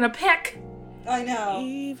 What are we gonna pick? I know.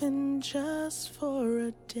 Even just for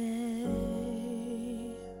a day,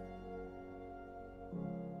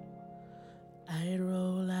 I'd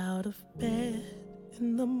roll out of bed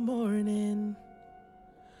in the morning,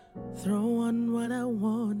 throw on what I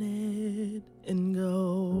wanted, and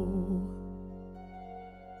go.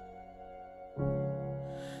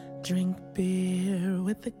 Drink beer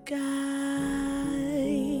with the guys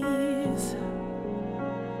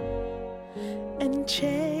and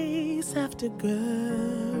chase after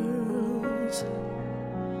girls.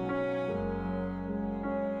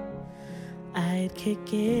 I'd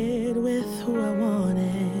kick it with who I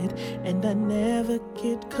wanted, and I never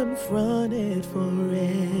get confronted for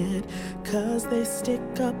it, 'cause they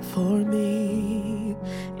stick up for me.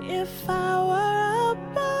 If I were a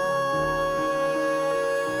boy,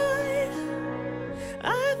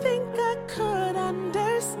 I think I could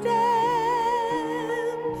understand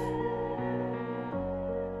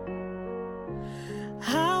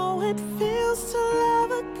how it feels to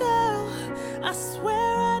love a girl. I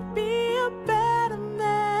swear I'd be a better man.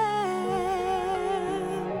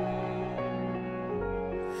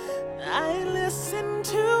 I listen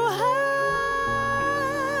to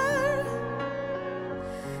her,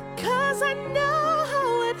 'cause I know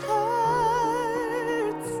how it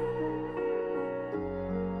hurts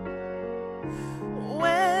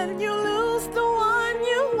when you lose the one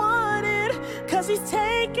you wanted, 'cause he's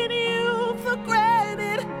taking you for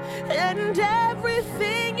granted, and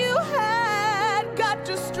everything you had got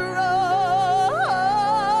destroyed.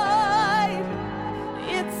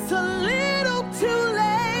 It's a little too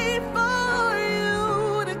late for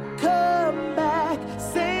you to come back.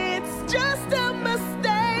 Say it's just a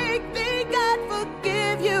mistake. Think I'd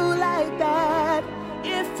forgive you like that.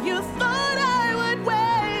 If you thought I would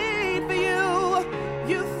wait for you,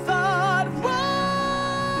 you thought wrong.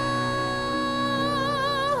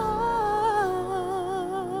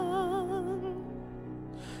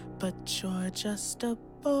 But you're just a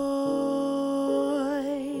boy.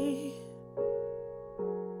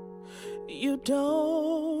 You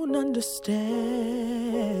don't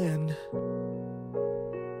understand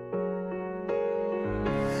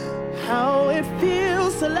how it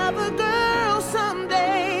feels to love a girl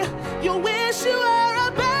someday. You wish you were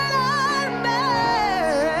a better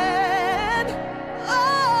man.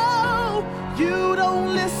 Oh, you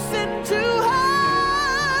don't listen to her,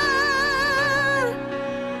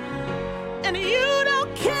 and you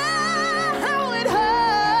don't care how it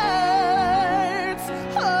hurts.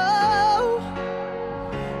 Oh,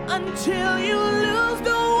 until you lose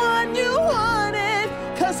the one you wanted,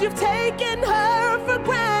 'cause you've taken her for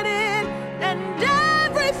granted, and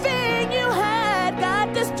everything you had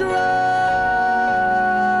got destroyed.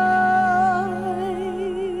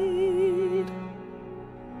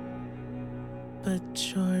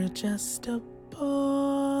 But you're just a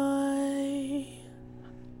boy.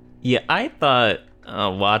 Yeah, I thought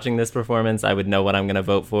watching this performance, I would know what I'm going to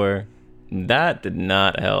vote for. That did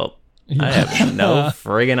not help. I have no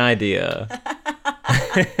friggin' idea.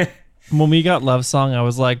 When we got Love Song, I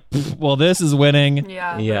was like, well, this is winning.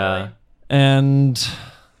 Yeah. Yeah. Really. And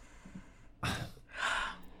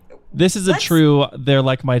this is a true, they're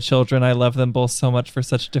like my children. I love them both so much for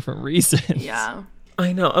such different reasons. Yeah.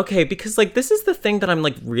 I know. Okay, because like this is the thing that I'm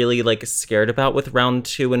like really like scared about with round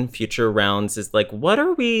 2 and future rounds is like what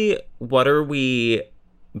are we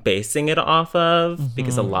basing it off of?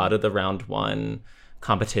 Because a lot of the round 1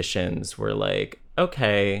 competitions were like,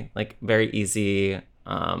 okay, like very easy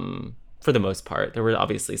for the most part. There were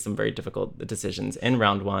obviously some very difficult decisions in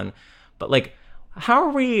round 1, but like how are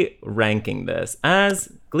we ranking this?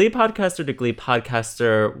 As Glee podcaster to Glee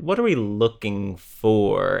podcaster, what are we looking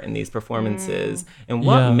for in these performances? And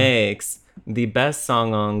what makes the best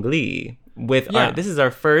song on Glee? This is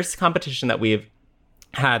our first competition that we've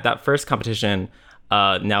had. That first competition,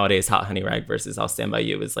 nowadays Hot Honey Rag versus I'll Stand By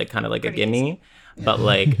You is like kind of like a gimme. Easy. But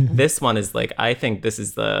like this one is like, I think this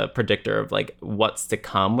is the predictor of like what's to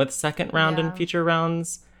come with second round and future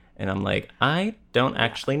rounds. And I'm like, I don't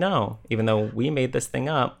actually know, even though we made this thing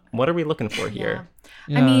up. What are we looking for here?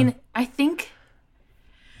 Yeah. I mean, I think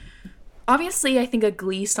a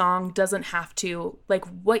Glee song doesn't have to, like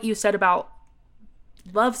what you said about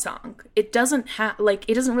Love Song. It doesn't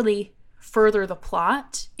it doesn't really further the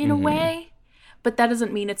plot in a way, but that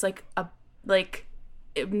doesn't mean it's like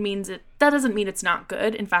that doesn't mean it's not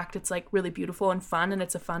good. In fact, it's like really beautiful and fun, and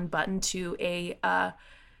it's a fun button to a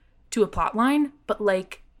plot line. But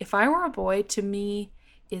like If I Were a Boy, to me,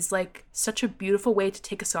 is like such a beautiful way to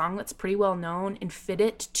take a song that's pretty well known and fit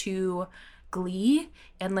it to Glee.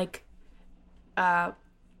 And like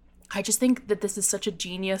I just think that this is such a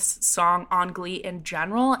genius song on Glee in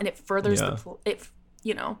general, and it furthers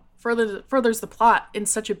furthers the plot in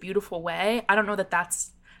such a beautiful way. I don't know that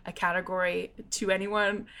that's a category to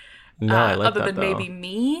anyone I like other that, than though. maybe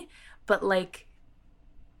me, but like,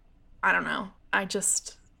 I don't know. I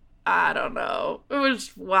don't know. It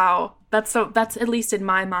was, wow. That's at least in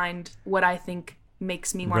my mind what I think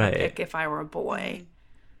makes me want to pick If I Were a Boy.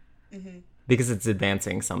 Mm-hmm. Because it's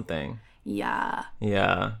advancing something. Yeah.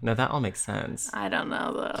 Yeah. No, that all makes sense. I don't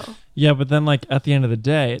know though. Yeah, but then like at the end of the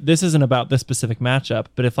day, this isn't about this specific matchup,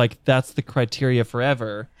 but if like that's the criteria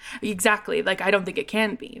forever. Exactly. Like I don't think it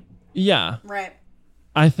can be. Yeah. Right.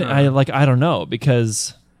 I don't know,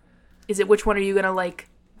 because is it which one are you going to like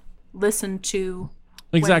listen to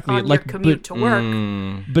exactly on like your commute to work?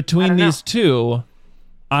 Between these two,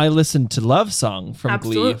 I listened to Love Song from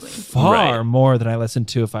Absolutely. Glee far more than I listened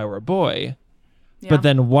to If I Were a Boy. Yeah. But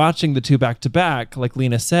then watching the two back to back, like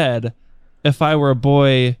Lena said, If I Were a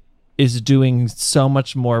Boy is doing so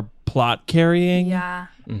much more plot carrying. Yeah.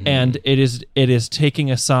 Mm-hmm. And it is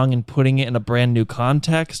taking a song and putting it in a brand new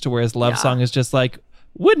context, whereas Love Song is just like,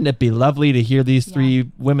 wouldn't it be lovely to hear these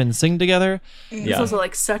three women sing together? It's also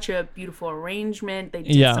like such a beautiful arrangement. They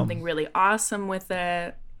did something really awesome with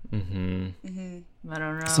it. I don't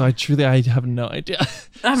know. So I have no idea.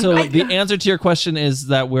 So the answer to your question is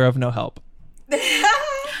that we're of no help.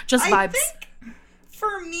 Just vibes. I think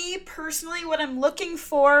for me personally, what I'm looking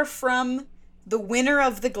for from the winner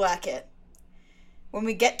of the Glacket, when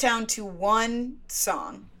we get down to one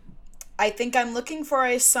song, I think I'm looking for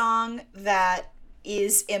a song that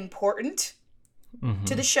is important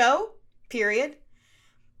to the show, period.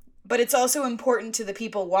 But it's also important to the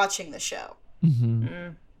people watching the show.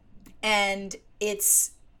 And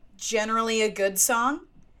it's generally a good song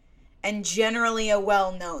and generally a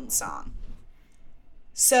well-known song.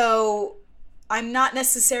 So I'm not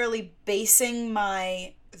necessarily basing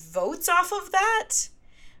my votes off of that,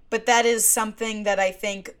 but that is something that I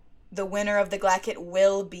think the winner of the Glacket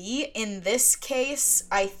will be. In this case,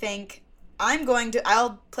 I think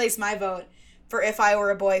I'll place my vote for If I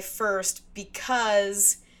Were a Boy first,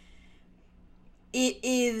 because it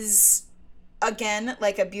is, again,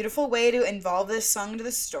 like a beautiful way to involve this song into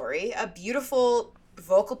the story, a beautiful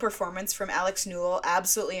vocal performance from Alex Newell,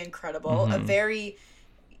 absolutely incredible,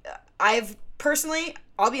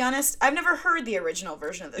 I'll be honest, I've never heard the original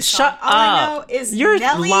version of this song. Shut All up. I know is You're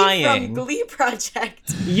Nelly lying. from Glee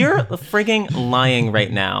Project. You're frigging lying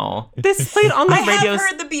right now. This played on the radio. I have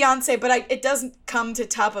heard the Beyonce, but it doesn't come to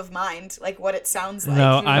top of mind, like what it sounds like.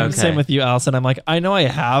 No, I'm the same with you, Allison. I'm like, I know I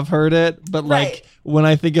have heard it, but like when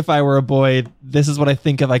I think If I Were a Boy, this is what I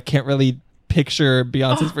think of. I can't really picture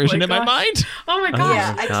Beyonce's version in my mind. Oh my gosh.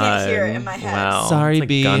 Yeah, I can't hear it in my head. Wow. Sorry, it's like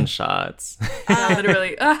B. gunshots.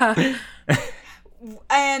 Literally.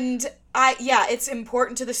 And it's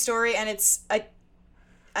important to the story, and it's a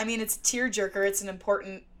tearjerker. It's an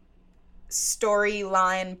important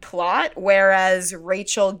storyline plot, whereas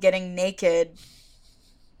Rachel getting naked,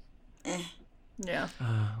 Yeah.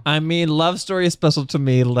 I mean, Love Story is special to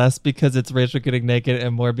me less because it's Rachel getting naked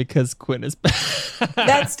and more because Quinn is back.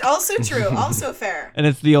 That's also true. Also fair. And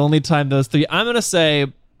it's the only time those three. I'm going to say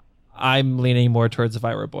I'm leaning more towards If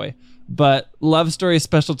I Were a Boy. But Love Story is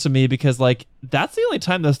special to me because, like, that's the only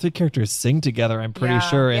time those three characters sing together, I'm pretty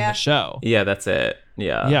sure, in the show. Yeah, that's it.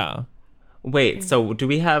 Yeah. Yeah. Wait, so do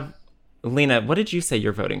we have... Lena, what did you say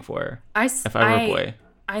you're voting for? If I Were a Boy.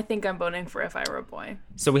 I think I'm voting for If I Were a Boy.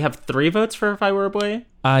 So we have 3 votes for If I Were a Boy?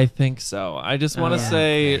 I think so. I just want to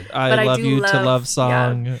say I love you to Love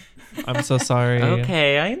Song. Yeah. I'm so sorry.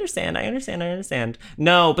 Okay, I understand.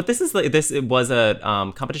 No, but it was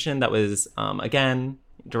a competition that was, again,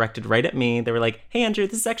 directed right at me. They were like, hey, Andrew,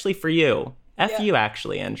 this is actually for you. You,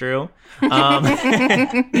 actually, Andrew.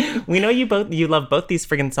 We know you love both these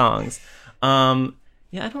friggin' songs.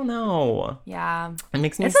 Yeah, I don't know. Yeah. It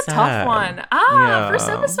makes me sad. It's a tough one. First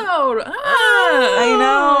episode. I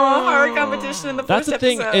know. Hard competition in the first episode. That's the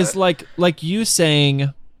thing is like you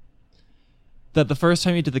saying that the first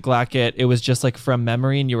time you did the Glacket, it was just like from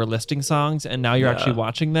memory and you were listing songs, and now you're actually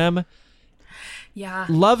watching them. Yeah.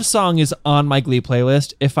 Love Song is on my Glee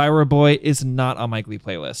playlist. If I Were a Boy is not on my Glee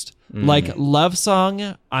playlist. Like Love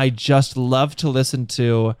Song, I just love to listen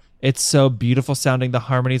to It's so beautiful sounding. The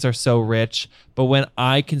harmonies are so rich. But when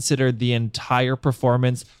I consider the entire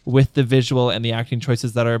performance with the visual and the acting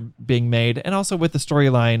choices that are being made, and also with the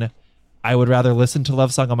storyline, I would rather listen to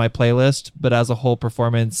Love Song on my playlist. But as a whole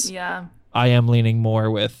performance, I am leaning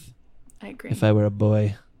more with I agree. If I Were a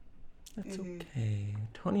Boy. That's okay.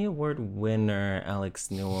 Tony Award winner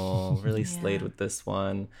Alex Newell really slayed with this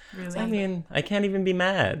one. Really? I mean, I can't even be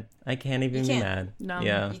mad. I can't even be mad. No,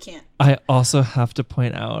 yeah. You can't. I also have to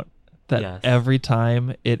point out that Yes. every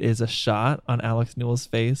time it is a shot on Alex Newell's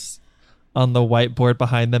face, on the whiteboard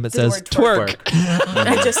behind them, it says word twerk.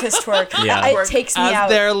 twerk. It just says twerk. Yeah. It takes me As out.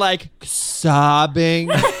 they're like sobbing,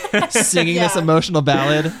 singing this emotional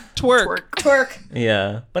ballad. Twerk. Twerk.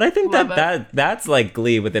 Yeah, but I think Love that's like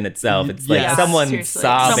Glee within itself. It's like Yes. someone Seriously.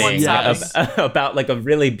 sobbing Someone sobbing. about like a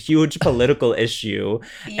really huge political issue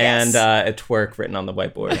Yes. and a twerk written on the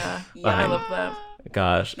whiteboard. I behind. love that.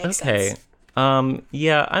 Gosh. Makes okay. sense.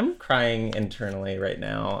 Yeah, I'm crying internally right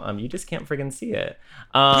now. You just can't friggin' see it.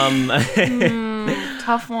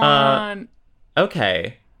 Tough one.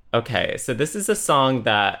 Okay. So this is a song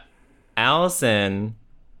that Allison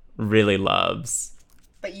really loves,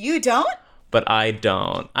 But you don't? but I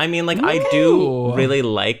don't. I mean, like, I do really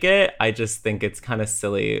like it. I just think it's kind of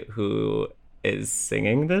silly who is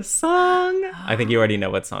singing this song. I think you already know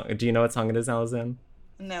what song. Do you know what song it is, Allison?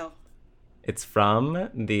 No. It's from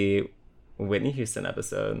the Whitney Houston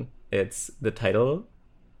episode. It's the title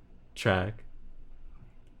track,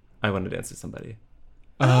 I Want to Dance with Somebody.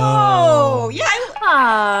 Oh, yeah.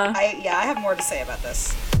 Ah. I have more to say about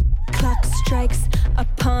this. Clock strikes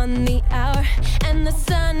upon the hour and the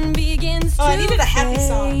sun begins to I needed a happy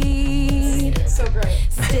song. fade. So great.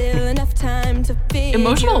 Still enough time to figure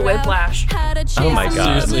Emotional out whiplash. how to Oh my chase God.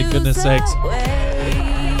 the Seriously, blues goodness sakes. away.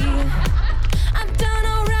 I've done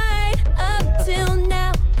all right up till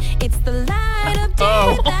now. It's the light of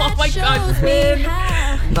day that my God, shows Quinn. me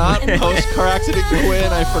how. Not post-car accident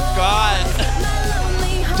Quinn, I forgot. My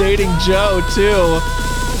lonely heart Dating Joe, too.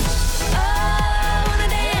 I wanna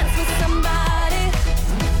dance with somebody.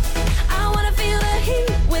 I wanna feel the heat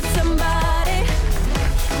with somebody.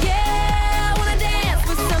 Yeah, I wanna dance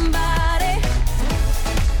with somebody.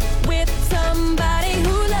 With somebody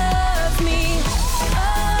who loves me. Oh,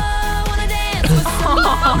 I wanna dance with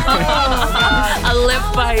somebody. A lip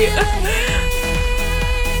bite.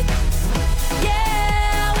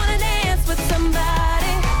 Yeah, I wanna dance with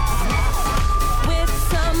somebody. With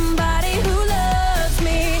somebody who loves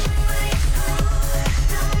me.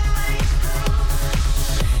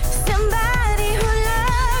 Somebody who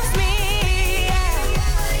loves me.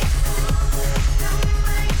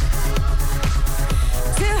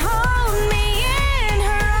 To hold me in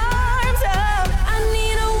her arms. Oh, I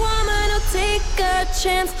need a woman who'll take a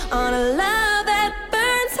chance on a love that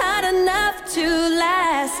burns hot enough to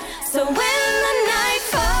last. So when the night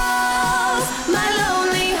falls, my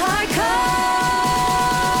lonely heart calls.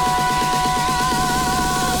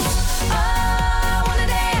 Oh, I wanna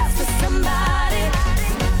dance with somebody.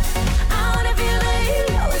 I wanna feel the heat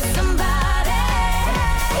with somebody.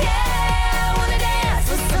 Yeah, I wanna dance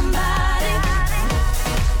with somebody.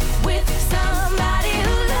 With somebody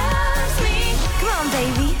who loves me. Come on,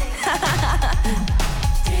 baby.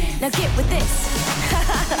 Now get with this.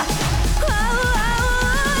 Oh,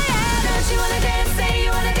 yeah. Don't you wanna dance? Say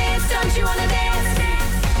you wanna dance. Don't you wanna dance?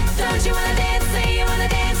 Don't you wanna dance? Say you wanna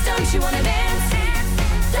dance. Don't you wanna dance?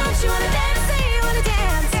 Don't you wanna dance? Say you wanna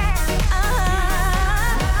dance.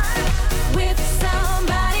 With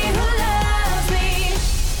somebody who loves me.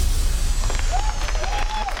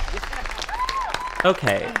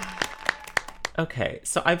 Okay.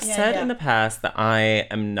 So I've said in the past that I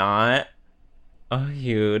am not a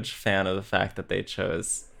huge fan of the fact that they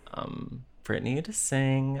chose Britney to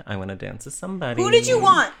sing I Want to Dance with Somebody. Who did you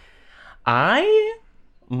want?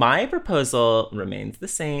 My proposal remains the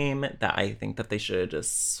same, that I think that they should have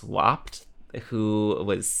just swapped who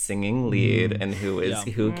was singing lead and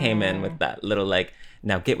who came in with that little like,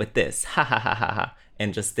 now get with this, ha ha ha ha ha,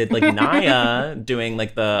 and just did like Naya doing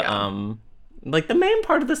like the like the main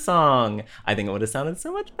part of the song. I think it would have sounded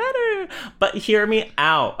so much better. But hear me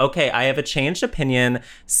out. Okay, I have a changed opinion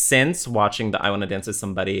since watching the I Want to Dance with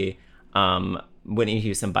Somebody Whitney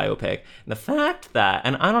Houston biopic. The fact that,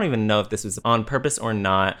 and I don't even know if this was on purpose or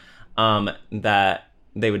not, that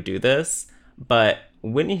they would do this, but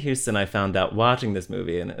Whitney Houston, I found out watching this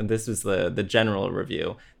movie, and this was the general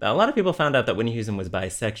review, that a lot of people found out that Whitney Houston was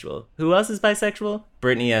bisexual. Who else is bisexual?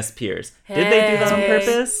 Britney S. Spears. Did they do that on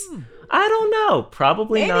purpose? I don't know.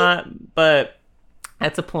 Probably not, but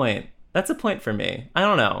that's a point. That's a point for me. I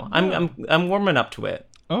don't know. I'm warming up to it.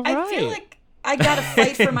 All right. I feel like I gotta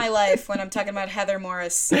fight for my life when I'm talking about Heather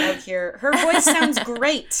Morris out here. Her voice sounds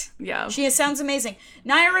great. Yeah. She sounds amazing.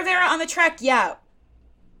 Naya Rivera on the track, yeah.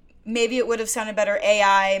 Maybe it would have sounded better.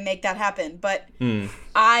 AI, make that happen. But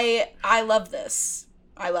I love this.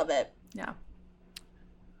 I love it. Yeah.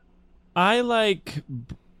 I like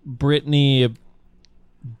Britney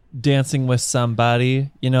dancing with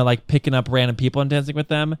somebody, like picking up random people and dancing with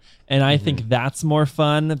them. And I think that's more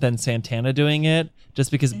fun than Santana doing it,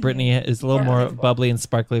 just because Britney is a little more bubbly and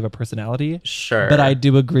sparkly of a personality. Sure. But I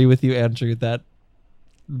do agree with you, Andrew, that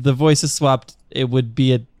the voices swapped, it would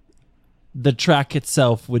be the track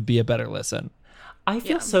itself would be a better listen. I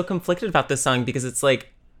feel so conflicted about this song because it's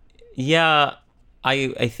like, yeah,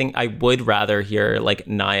 I think I would rather hear like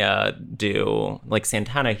Naya do, like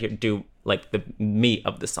Santana do like the meat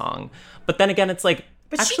of the song. But then again, it's like,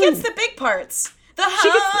 but actually, she gets the big parts. That's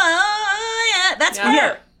her.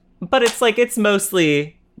 Yeah. But it's like, it's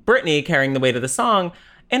mostly Britney carrying the weight of the song.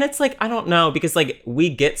 And it's like, I don't know, because like we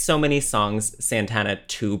get so many songs Santana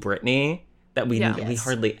to Britney that we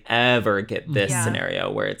hardly ever get this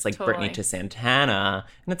scenario where it's like Britney to Santana.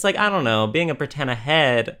 And it's like, I don't know, being a Britannia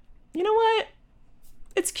head, you know what?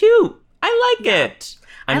 It's cute. I like it.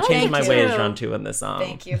 I'm changing my ways around too in this song.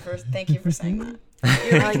 Thank you for saying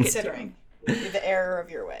that. You're reconsidering the error of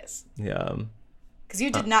your ways. Yeah. Because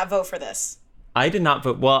you did not vote for this. I did not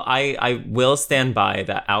vote. Well, I will stand by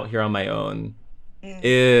that Out Here on My Own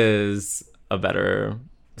is a better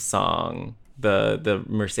song. The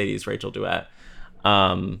Mercedes Rachel duet.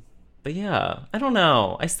 But yeah, I don't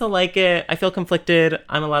know. I still like it. I feel conflicted.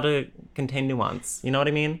 I'm allowed to contain nuance. You know what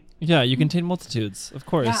I mean? Yeah, you contain multitudes, of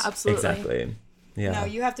course. Yeah, absolutely. Exactly. Yeah. No,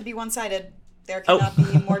 you have to be one-sided. There cannot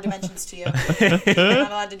be more dimensions to you. You're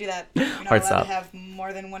not allowed to do that. You're not allowed to have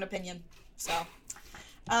more than one opinion. So,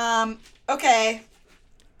 okay.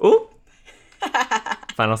 Ooh.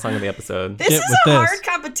 Final song of the episode. This is a hard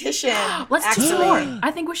competition. Let's do some more.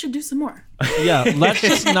 I think we should do some more. Yeah, let's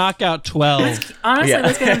just knock out 12. Honestly,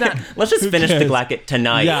 let's get them done. Let's just finish the Glacket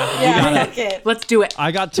tonight. Yeah, okay. Let's do it.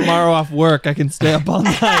 I got tomorrow off work. I can stay up all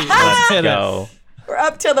night. Let's go. We're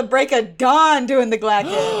up till the break of dawn doing the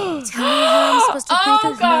Glacket. Tell me how I'm supposed to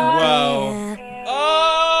breathe. Wow.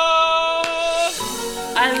 Oh,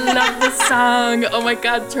 I love this song. Oh my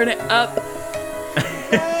God, turn it up.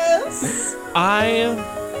 Yes.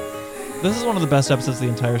 This is one of the best episodes of the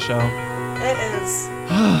entire show. It is.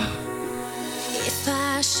 If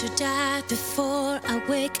I should die before I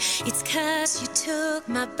wake, it's 'cause you took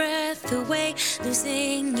my breath away.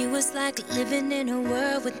 Losing you was like living in a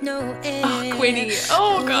world with no air. Oh, Queenie.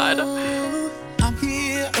 Oh, God. I'm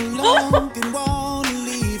here alone, didn't want to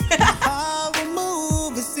leave. Our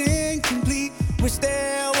move is incomplete. Wish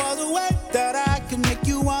there was a way that I could make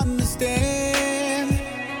you understand.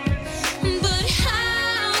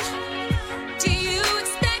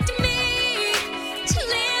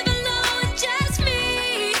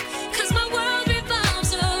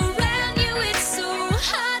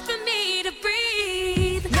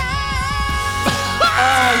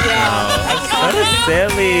 That is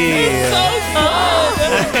silly. It's so fun.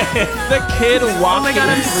 The kid walking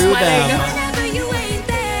through them.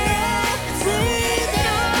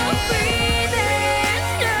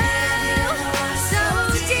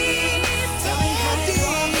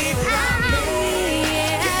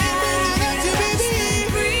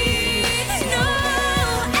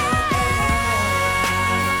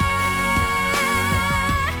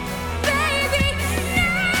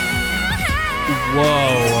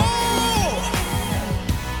 Whoa.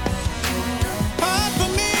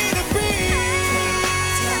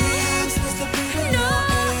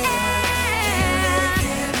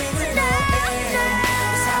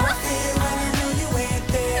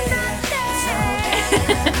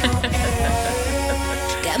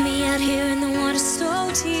 Got me out here in the water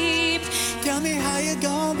so deep. Tell me how you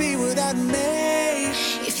gonna be without me.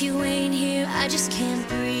 If you ain't here, I just can't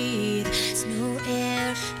breathe. There's no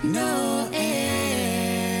air, no air.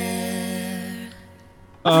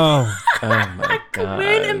 Oh. Oh my God.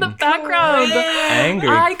 Quinn in the background. Angry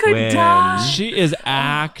I could Quinn. die. She is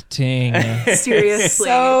acting. Seriously.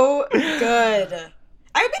 So good.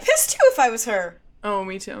 I would be pissed too if I was her. Oh,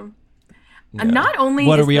 me too. Yeah. And not only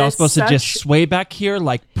what is are we all this supposed to just sway back here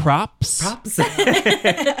like props?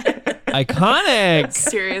 Iconic.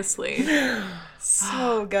 Seriously.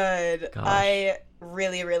 So good. Gosh. I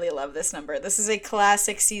really, really love this number. This is a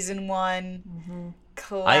classic season one.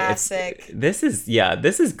 Classic. This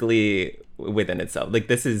is Glee within itself. Like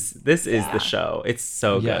this is the show. It's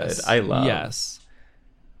so good. I love. Yes.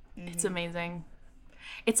 It's amazing.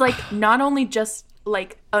 It's like not only just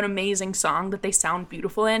like an amazing song that they sound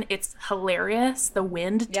beautiful in. It's hilarious. The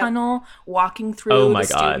wind tunnel walking through the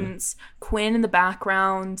students, Quinn in the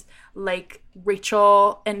background, like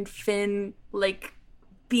Rachel and Finn like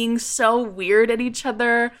being so weird at each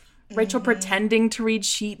other. Rachel pretending to read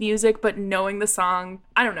sheet music but knowing the song.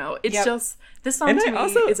 I don't know. It's just this song to me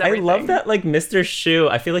is everything. I love that like Mr. Shu.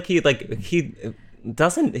 I feel like he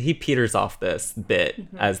peters off this bit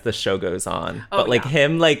as the show goes on. But like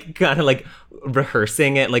him like kind of like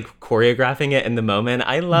rehearsing it, like choreographing it in the moment.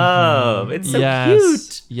 I love. It's so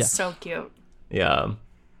cute. Yeah. So cute. Yeah.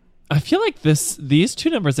 I feel like these two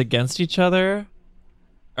numbers against each other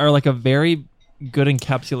are like a very good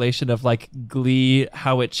encapsulation of like Glee,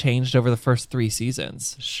 how it changed over the first 3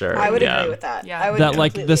 seasons. Sure. I would agree with that. Yeah. I would that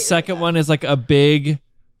like the second one is like a big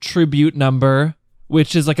tribute number,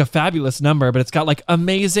 which is like a fabulous number, but it's got like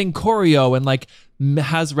amazing choreo and like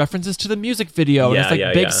has references to the music video and it's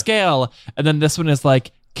like big scale. And then this one is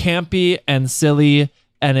like campy and silly,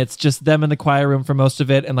 and it's just them in the choir room for most of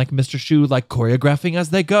it, and like Mr. Shu like choreographing as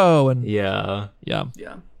they go. And yeah.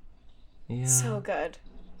 So good.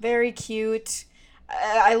 Very cute.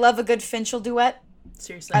 I love a good Finchel duet.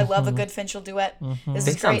 Seriously. I love a good Finchel duet. This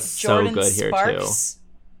is They great. sound Jordan so good here, Sparks.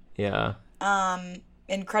 too. Yeah.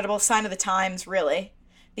 Incredible sign of the times, really.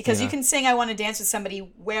 Because you can sing I Want to Dance with Somebody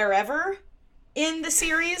wherever in the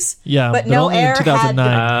series. Yeah, but No only Air in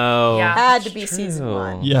 2009. had to be season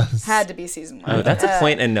 1. Yes. Had to be season 1. Oh, that's a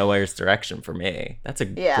point in No Air's direction for me. That's a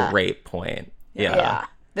great point. Yeah.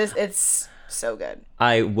 It's so good.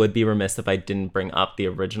 I would be remiss if I didn't bring up the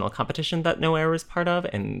original competition that No Air was part of,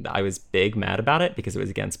 and I was big mad about it because it was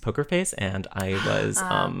against Poker Face, and I was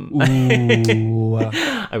I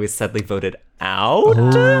was sadly voted out.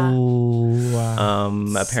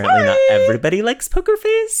 Apparently not everybody likes Poker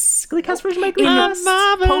Face. Glee Cast version by Glee Cast.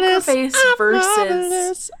 Poker Face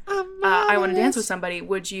versus I Want to Dance with Somebody.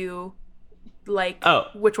 Would you like?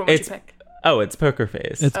 Which one would you pick? Oh, it's Poker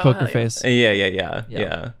Face. It's Poker Face.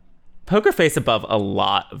 Yeah. Poker Face above a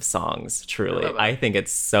lot of songs, truly. I think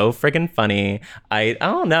it's so friggin' funny. I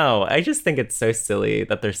don't know. I just think it's so silly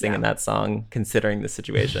that they're singing that song, considering the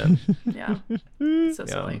situation. So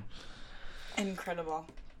silly. Incredible.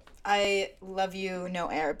 I love you, No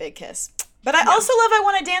Air, big kiss. But I also love I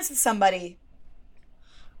Want to Dance with Somebody.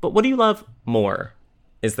 But what do you love more,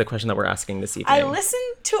 is the question that we're asking this evening. I listen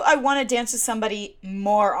to I Want to Dance with Somebody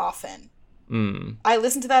more often. I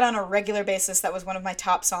listen to that on a regular basis. That was one of my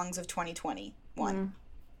top songs of 2021.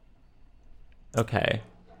 Okay.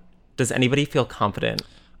 Does anybody feel confident?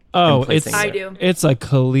 Oh, I do. It's a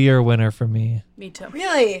clear winner for me. Me too.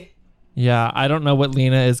 Really? Yeah, I don't know what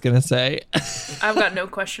Lena is going to say. I've got no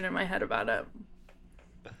question in my head about it.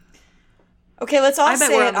 Okay, let's all I bet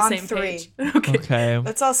say we're it on the on same 3. page. Okay.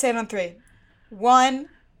 Let's all say it on 3. 1,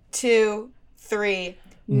 2, 3.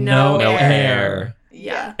 No air.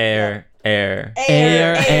 Yeah. Air. Air.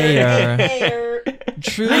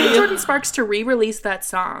 Truly. I need Jordan Sparks to re-release that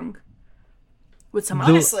song with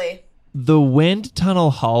someone. Honestly. The wind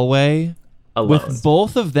tunnel hallway, Alone. with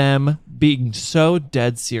both of them being so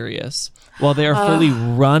dead serious while they are fully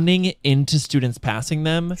running into students passing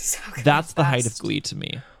them. That's the height of Glee to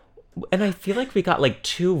me. And I feel like we got like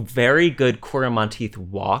 2 very good Cora Monteith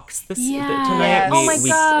walks tonight. Yes. Oh my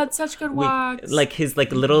God, such good walks. Like his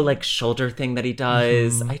like little like shoulder thing that he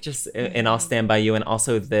does. I just and I'll Stand By You, and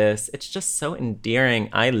also this. It's just so endearing.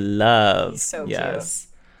 I love. He's so yes.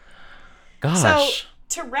 cute. Gosh. So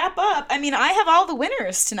to wrap up, I mean, I have all the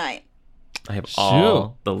winners tonight. I have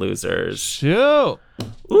all the losers. Shoot.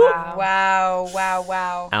 Wow.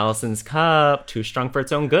 Allison's Cup, too strong for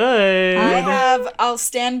its own good. I have I'll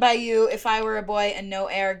Stand By You, If I Were a Boy, and No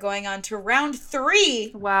Air going on to round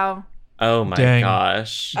 3 Wow. Oh my Dang.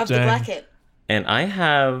 gosh. of the Black Hit. And I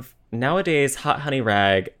have Nowadays, Hot Honey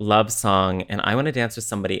Rag, Love Song, and I Want to Dance with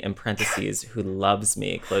Somebody in parentheses who loves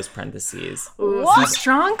me, close parentheses. Ooh, some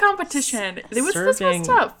strong competition. This was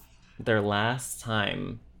tough. Their last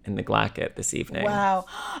time in the Glacket this evening. Wow.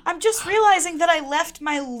 I'm just realizing that I left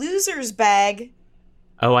my loser's bag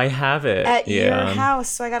Oh, I have it. at your house,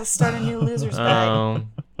 so I got to start a new loser's bag. Oh,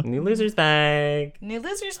 new loser's bag. New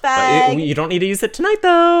loser's bag. You don't need to use it tonight,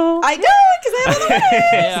 though. I don't, because I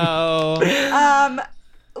have other Yo.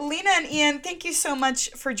 Lena and Ian, thank you so much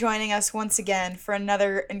for joining us once again for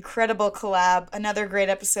another incredible collab, another great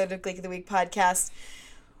episode of Gleek of the Week podcast.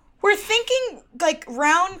 We're thinking like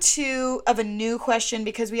round 2 of a new question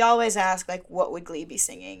because we always ask like what would Glee be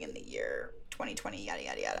singing in the year 2020, yada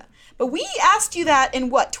yada yada. But we asked you that in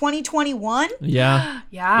what, 2021? Yeah.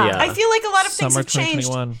 Yeah. I feel like a lot of things Summer have changed.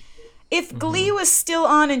 2021. If Glee was still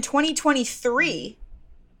on in 2023,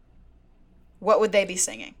 what would they be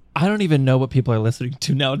singing? I don't even know what people are listening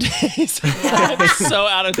to nowadays. I'm so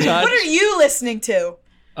out of touch. What are you listening to?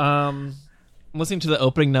 I'm listening to the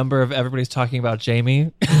opening number of Everybody's Talking About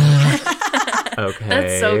Jamie. Okay.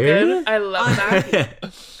 That's so good. I love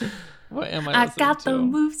that. What am I I listening got to? the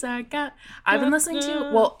moves I've been listening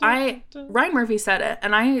to, Ryan Murphy said it,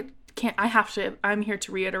 and I'm here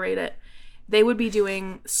to reiterate it. They would be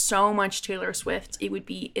doing so much Taylor Swift. It would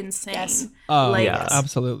be insane. Yes. Oh, yeah,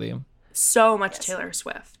 absolutely. So much Taylor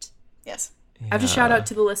Swift. Yes. I have to shout out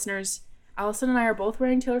to the listeners. Allison and I are both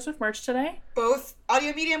wearing Taylor Swift merch today. Both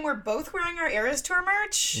Audio Medium, we're both wearing our Eras Tour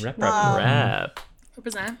merch. Rep.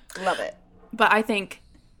 Represent. Love it. But I think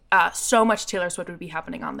so much Taylor Swift would be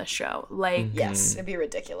happening on this show. Like, yes, it'd be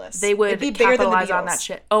ridiculous. They would It'd be bigger than the capitalize on Beatles. that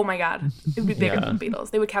shit. Oh my God. It would be bigger than the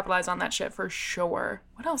Beatles. They would capitalize on that shit for sure.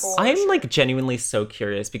 What else? I'm like genuinely so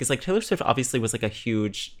curious because like Taylor Swift obviously was like a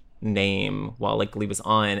huge name while like Glee was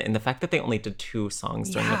on, and the fact that they only did 2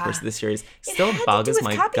 songs during the course of the series still boggles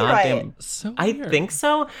my goddamn. So I weird. think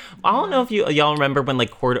so. I don't know if y'all remember when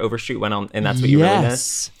like Chord Overshoot went on, and that's what you really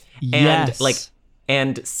missed. And like.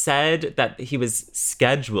 And said that he was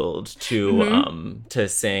scheduled to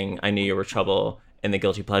sing "I Knew You Were Trouble" in the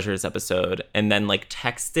Guilty Pleasures episode, and then like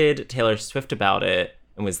texted Taylor Swift about it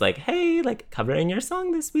and was like, "Hey, like covering your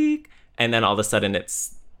song this week," and then all of a sudden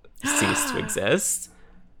it's ceased to exist.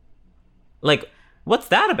 Like, what's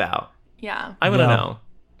that about? Yeah, I want to know.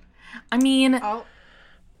 I mean, I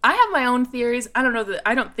have my own theories. I don't know that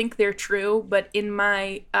I don't think they're true, but in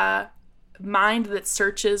my mind that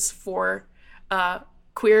searches for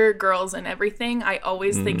queer girls and everything, I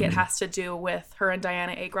always think it has to do with her and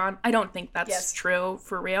Diana Agron. I don't think that's true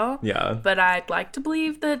for real. Yeah. But I'd like to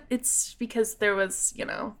believe that it's because there was,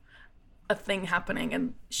 a thing happening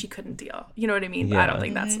and she couldn't deal. You know what I mean? But I don't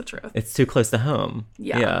think that's the truth. It's too close to home.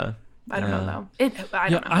 Yeah. I don't know though. I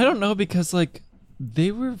don't know. I don't know because like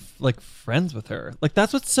they were like friends with her. Like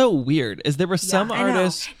that's what's so weird is there were some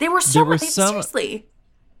artists. They were seriously.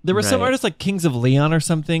 There were some artists like Kings of Leon or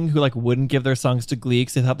something who like wouldn't give their songs to Glee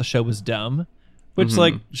because they thought the show was dumb. Which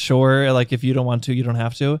like sure, like if you don't want to, you don't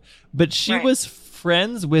have to. But she was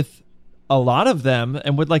friends with a lot of them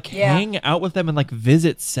and would like hang out with them and like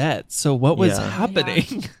visit sets. So what was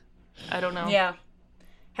happening? I don't know. Yeah.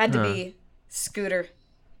 Had to be Scooter.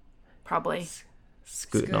 Probably.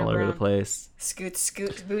 Scooting all over the place. Scoot,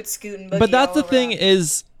 boot, scooting, boogie. But that's all the thing around.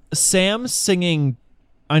 is Sam singing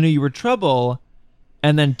I Knew You Were Trouble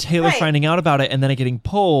and then Taylor finding out about it and then it getting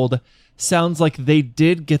pulled sounds like they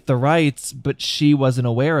did get the rights, but she wasn't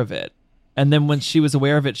aware of it. And then when she was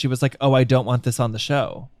aware of it, she was like, oh, I don't want this on the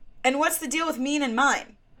show. And what's the deal with Mean and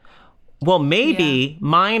Mine? Well, maybe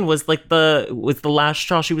Mine was like the last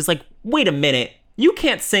straw. She was like, wait a minute, you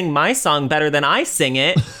can't sing my song better than I sing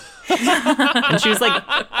it. And she was like,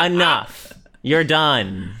 enough. You're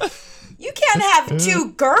done. You can't have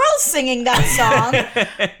 2 girls singing that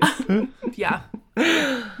song. Yeah.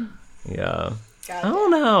 Yeah. I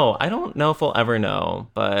don't know. I don't know if we'll ever know,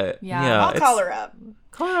 but I'll call her up.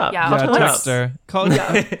 Call her up. Yeah, Call Taylor text up.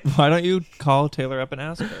 her. Why don't you call Taylor up and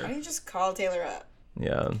ask Why her? don't you just call Taylor up?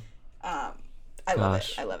 Yeah. I love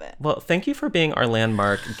it. I love it. Well, thank you for being our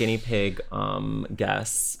landmark guinea pig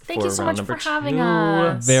guest. Thank for you so round much number for having 2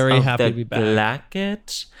 us. Very of happy the to be back.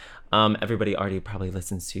 Glacket. Everybody already probably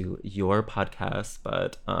listens to your podcast,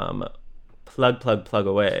 but plug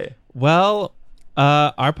away. Well,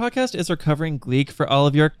 our podcast is recovering Gleek for all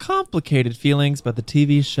of your complicated feelings about the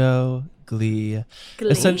TV show Glee.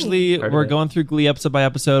 Essentially, we're going through Glee episode by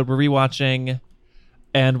episode. We're rewatching,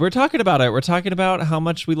 and we're talking about it. We're talking about how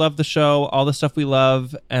much we love the show, all the stuff we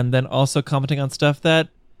love, and then also commenting on stuff that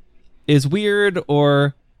is weird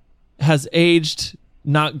or has aged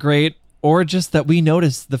not great, or just that we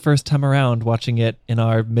noticed the first time around watching it in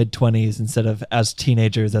our mid-20s instead of as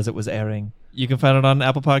teenagers as it was airing. You can find it on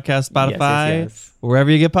Apple Podcasts, Spotify, Yes. wherever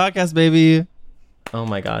you get podcasts, baby. Oh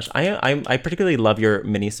my gosh, I particularly love your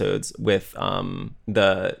minisodes with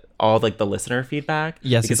all like the listener feedback.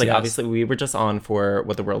 Yes, because obviously we were just on for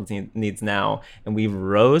What the World Needs Now, and we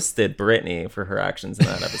roasted Brittany for her actions in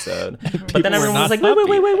that episode. But then everyone was like,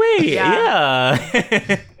 wait,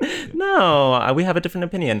 yeah. No, we have a different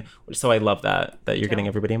opinion. So I love that you're getting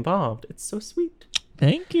everybody involved. It's so sweet.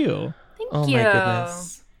 Thank you. Thank Oh you. my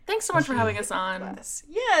goodness. Thanks so much for having us on.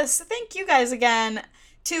 Yes, thank you guys again.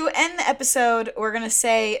 To end the episode, we're going to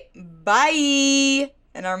say bye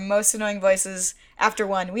in our most annoying voices after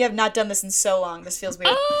 1. We have not done this in so long. This feels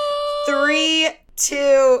weird. 3,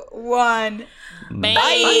 2, 1. Bye.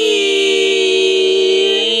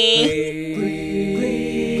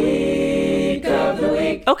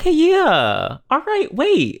 Okay, yeah. All right,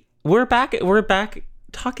 wait. We're back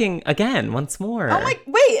talking again once more. Oh my,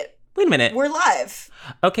 wait a minute. We're live.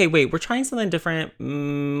 Okay, wait, we're trying something different.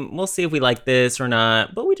 We'll see if we like this or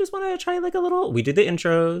not, but we just want to try like a little, we did the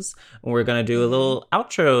intros, and we're going to do a little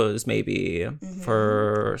outros maybe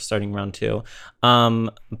for starting round 2.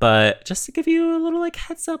 But just to give you a little like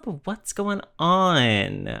heads up of what's going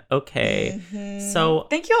on. Okay. So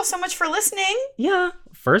thank you all so much for listening. Yeah.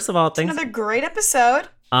 First of all, thanks. Another great episode.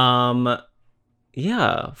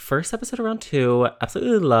 Yeah, first episode of round 2,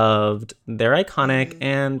 absolutely loved. They're iconic,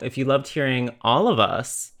 and if you loved hearing all of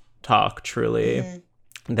us talk truly,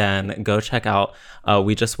 then go check out.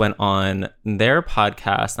 We just went on their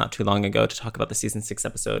podcast not too long ago to talk about the season 6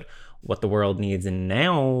 episode, What the World Needs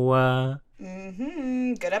Now.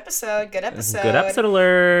 Good episode. Good episode. Good episode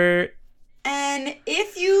alert. And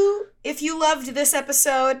if you loved this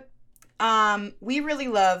episode, what we really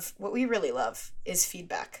love is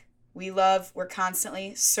feedback. We're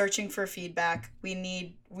constantly searching for feedback. We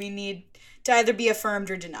need to either be affirmed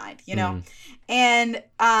or denied, you know? And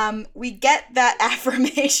we get that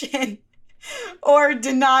affirmation or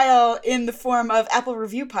denial in the form of Apple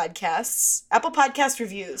Podcast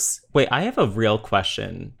reviews. Wait, I have a real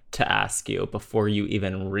question to ask you before you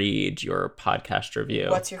even read your podcast review.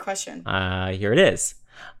 What's your question? Here it is.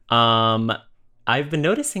 I've been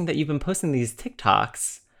noticing that you've been posting these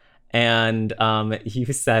TikToks. And you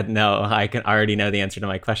said, no, I can already know the answer to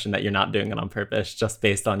my question, that you're not doing it on purpose, just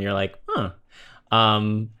based on your like,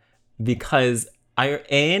 because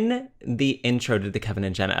in the intro to the Kevin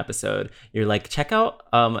and Jenna episode, you're like, check out,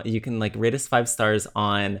 you can like rate us 5 stars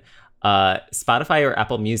on Spotify or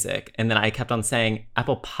Apple Music. And then I kept on saying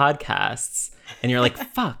Apple Podcasts. And you're like,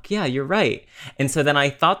 fuck, yeah, you're right. And so then I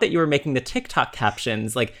thought that you were making the TikTok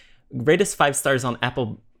captions, like, rate us 5 stars on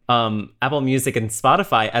Apple Music and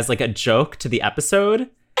Spotify as like a joke to the episode.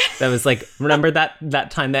 That was like, remember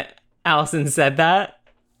that time that Allison said that?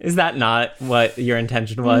 Is that not what your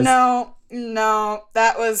intention was? No,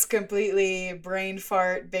 that was completely brain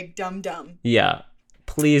fart, big dumb. Yeah.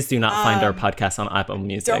 Please do not find our podcast on Apple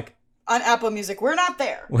Music. On Apple Music. We're not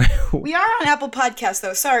there. We are on Apple Podcasts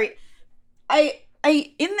though. Sorry. I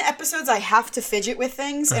in the episodes I have to fidget with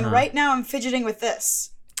things, and right now I'm fidgeting with this.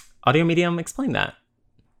 Audio medium, explain that.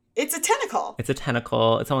 It's a tentacle.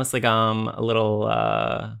 It's almost like a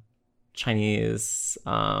little Chinese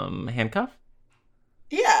handcuff.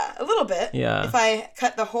 Yeah, a little bit. Yeah. If I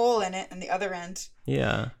cut the hole in it in the other end.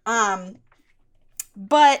 Yeah.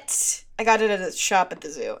 But I got it at a shop at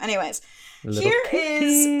the zoo. Anyways, here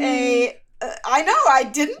is a. I know, I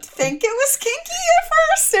didn't think it was kinky at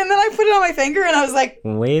first, and then I put it on my finger, and I was like,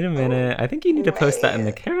 wait a minute. I think you need to post that in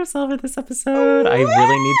the carousel for this episode. I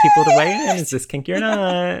really need people to weigh in. Is this kinky or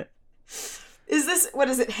not? Is this, what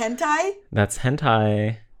is it, hentai? That's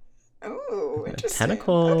hentai. Ooh, interesting.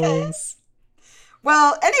 Tentacles. Okay.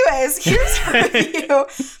 Well, anyways, here's a review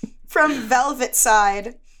from Velvet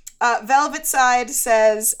Side. Velvet Side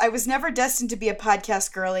says, I was never destined to be a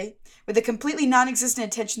podcast girly. With a completely non-existent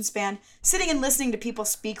attention span, sitting and listening to people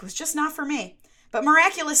speak was just not for me. But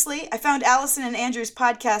miraculously, I found Allison and Andrew's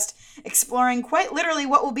podcast exploring quite literally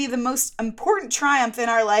what will be the most important triumph in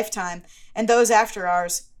our lifetime, and those after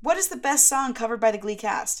ours. What is the best song covered by the Glee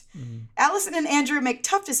cast? Allison and Andrew make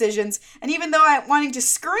tough decisions, and even though I'm wanting to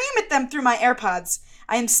scream at them through my AirPods,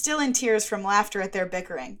 I am still in tears from laughter at their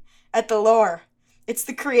bickering. At the lore. It's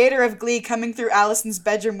the creator of Glee coming through Allison's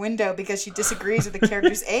bedroom window because she disagrees with the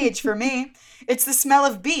character's age for me. It's the smell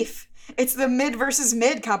of beef. It's the mid versus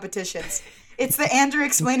mid competitions. It's the Andrew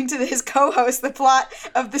explaining to his co-host the plot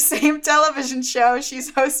of the same television show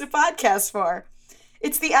she's hosted a podcast for.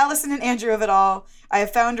 It's the Allison and Andrew of it all. I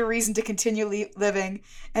have found a reason to continue living,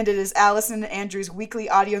 and it is Allison and Andrew's weekly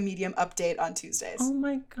audio medium update on Tuesdays. Oh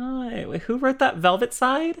my god. Wait, who wrote that? Velvet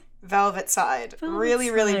Side? Velvet Side.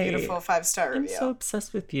 Really, really beautiful 5-star review. I'm so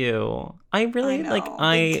obsessed with you. I really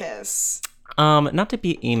big kiss. Not to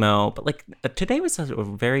be emo, but like today was a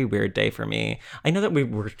very weird day for me. I know that we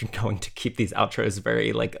were going to keep these outros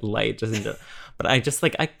very like light, but I just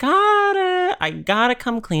like I gotta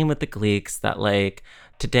come clean with the Gleeks that like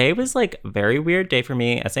today was like a very weird day for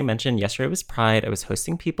me. As I mentioned, yesterday was Pride. I was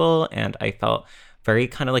hosting people, and I felt very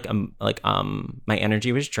kind of like my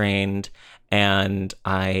energy was drained, and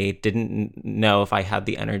I didn't know if I had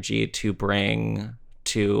the energy to bring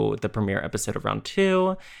to the premiere episode of round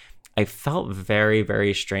 2. I felt very,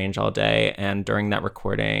 very strange all day and during that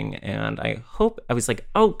recording, and I was like,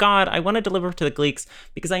 oh God, I want to deliver to the Gleeks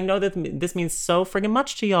because I know that this means so friggin'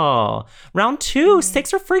 much to y'all. Round 2,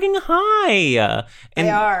 stakes are friggin' high. They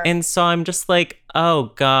are. And so I'm just like,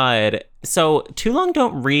 oh God. So Too Long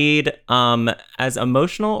Don't Read, as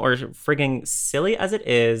emotional or friggin' silly as it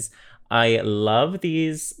is, I love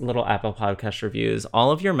these little Apple Podcast reviews.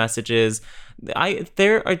 All of your messages,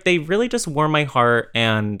 they really just warm my heart,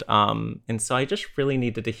 and so I just really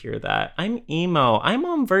needed to hear that. I'm emo. I'm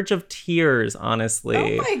on verge of tears, honestly.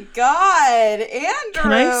 Oh my God, Andrew!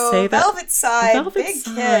 Can I say that? Velvet side, Velvet big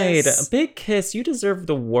side, kiss. Big kiss. You deserve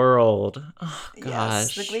the world. Oh gosh,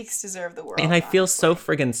 Yes, the Gleeks deserve the world. and I feel so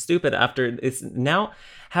friggin' stupid after it's now.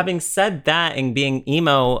 Having said that and being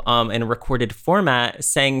emo in a recorded format,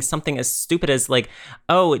 saying something as stupid as like,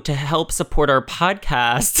 oh, to help support our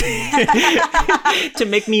podcast, to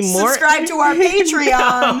make me more... Subscribe to our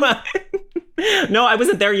Patreon. No, I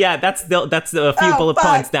wasn't there yet. That's a few bullet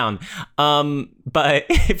points down. But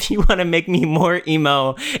if you want to make me more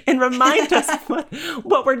emo and remind us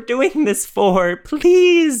what we're doing this for,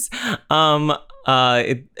 please.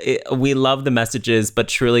 We love the messages, but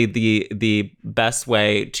truly the best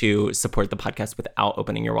way to support the podcast without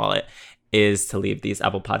opening your wallet is to leave these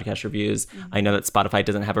Apple Podcast reviews. Mm-hmm. I know that Spotify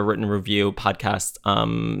doesn't have a written review podcast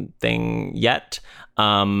thing yet,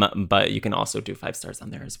 but you can also do 5 stars on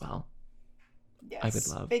there as well. Yes. I would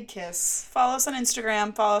love. Big kiss. Follow us on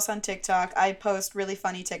Instagram. Follow us on TikTok. I post really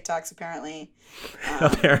funny TikToks, apparently.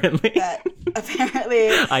 Apparently.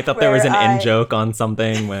 I thought there was an in joke on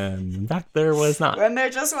something when in fact there was not. When there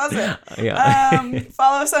just wasn't. Yeah.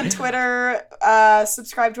 Follow us on Twitter.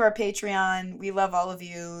 Subscribe to our Patreon. We love all of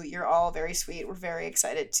you. You're all very sweet. We're very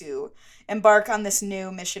excited to embark on this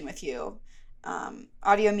new mission with you.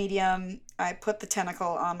 Audio medium. I put the tentacle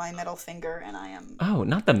on my middle finger and I am... Oh,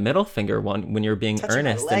 not the middle finger one when you're being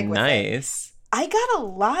earnest and nice. I got a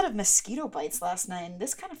lot of mosquito bites last night and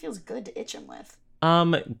this kind of feels good to itch them with.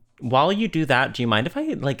 While you do that, do you mind if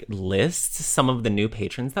I list some of the new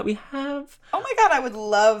patrons that we have? Oh my God, I would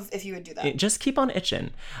love if you would do that. Just keep on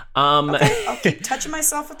itching. Okay, I'll keep touching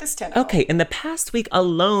myself with this tentacle. Okay, in the past week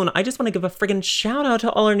alone, I just want to give a friggin' shout out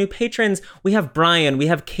to all our new patrons. We have Brian, we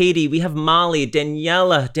have Katie, we have Molly,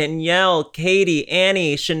 Danielle, Katie,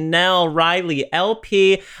 Annie, Chanel, Riley,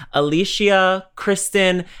 LP, Alicia,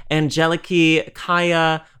 Kristen, Angeliki,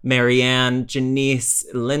 Kaya, Marianne, Janice,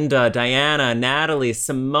 Linda, Diana, Natalie,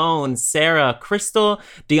 Simone, Sarah, Crystal,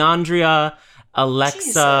 DeAndrea,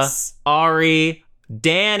 Alexa, Jesus. Ari,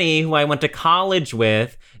 Danny, who I went to college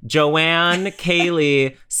with, Joanne,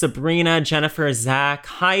 Kaylee, Sabrina, Jennifer, Zach,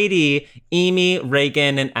 Heidi, Amy,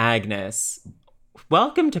 Reagan, and Agnes.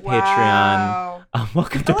 Welcome to Patreon.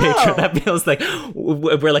 Welcome to Patreon. That feels like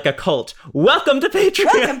we're like a cult. Welcome to Patreon.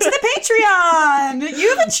 Welcome to the Patreon.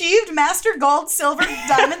 You've achieved Master Gold, Silver,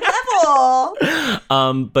 Diamond level.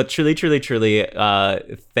 But truly,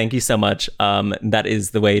 thank you so much. That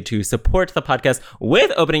is the way to support the podcast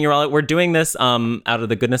with opening your wallet. We're doing this out of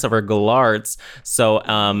the goodness of our glarts. So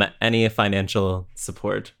any financial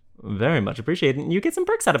support, very much appreciated. And you get some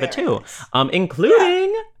perks out of it too,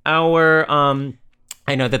 including our...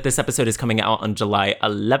 I know that this episode is coming out on July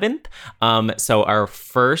 11th. So our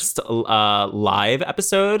first live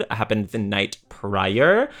episode happened the night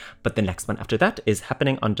prior, but the next one after that is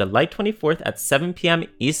happening on July 24th at 7 p.m.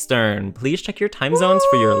 Eastern. Please check your time zones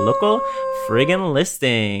for your local friggin'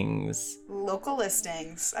 listings. Local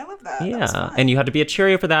listings. I love that. Yeah, and you had to be a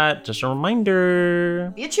Cheerio for that. Just a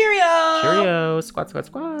reminder. Be a Cheerio. Cheerio. Squad.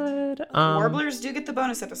 Warblers do get the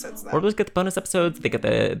bonus episodes, though. Warblers get the bonus episodes. They get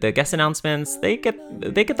the guest announcements. They get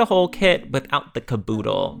the whole kit without the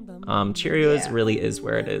caboodle. Cheerios really is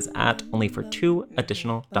where it is at, only for $2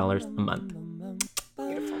 additional a month.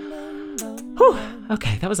 Beautiful. Whew.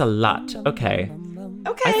 Okay, that was a lot. Okay.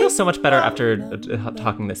 I feel so much better after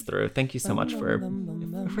talking this through. Thank you so much for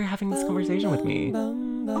having this conversation with me.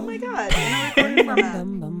 Oh my God, in a recording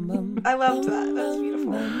format. I loved that. That was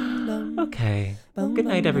beautiful. Okay. Good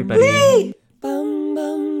night, everybody. Glee!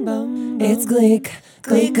 It's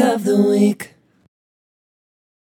Gleek of the week.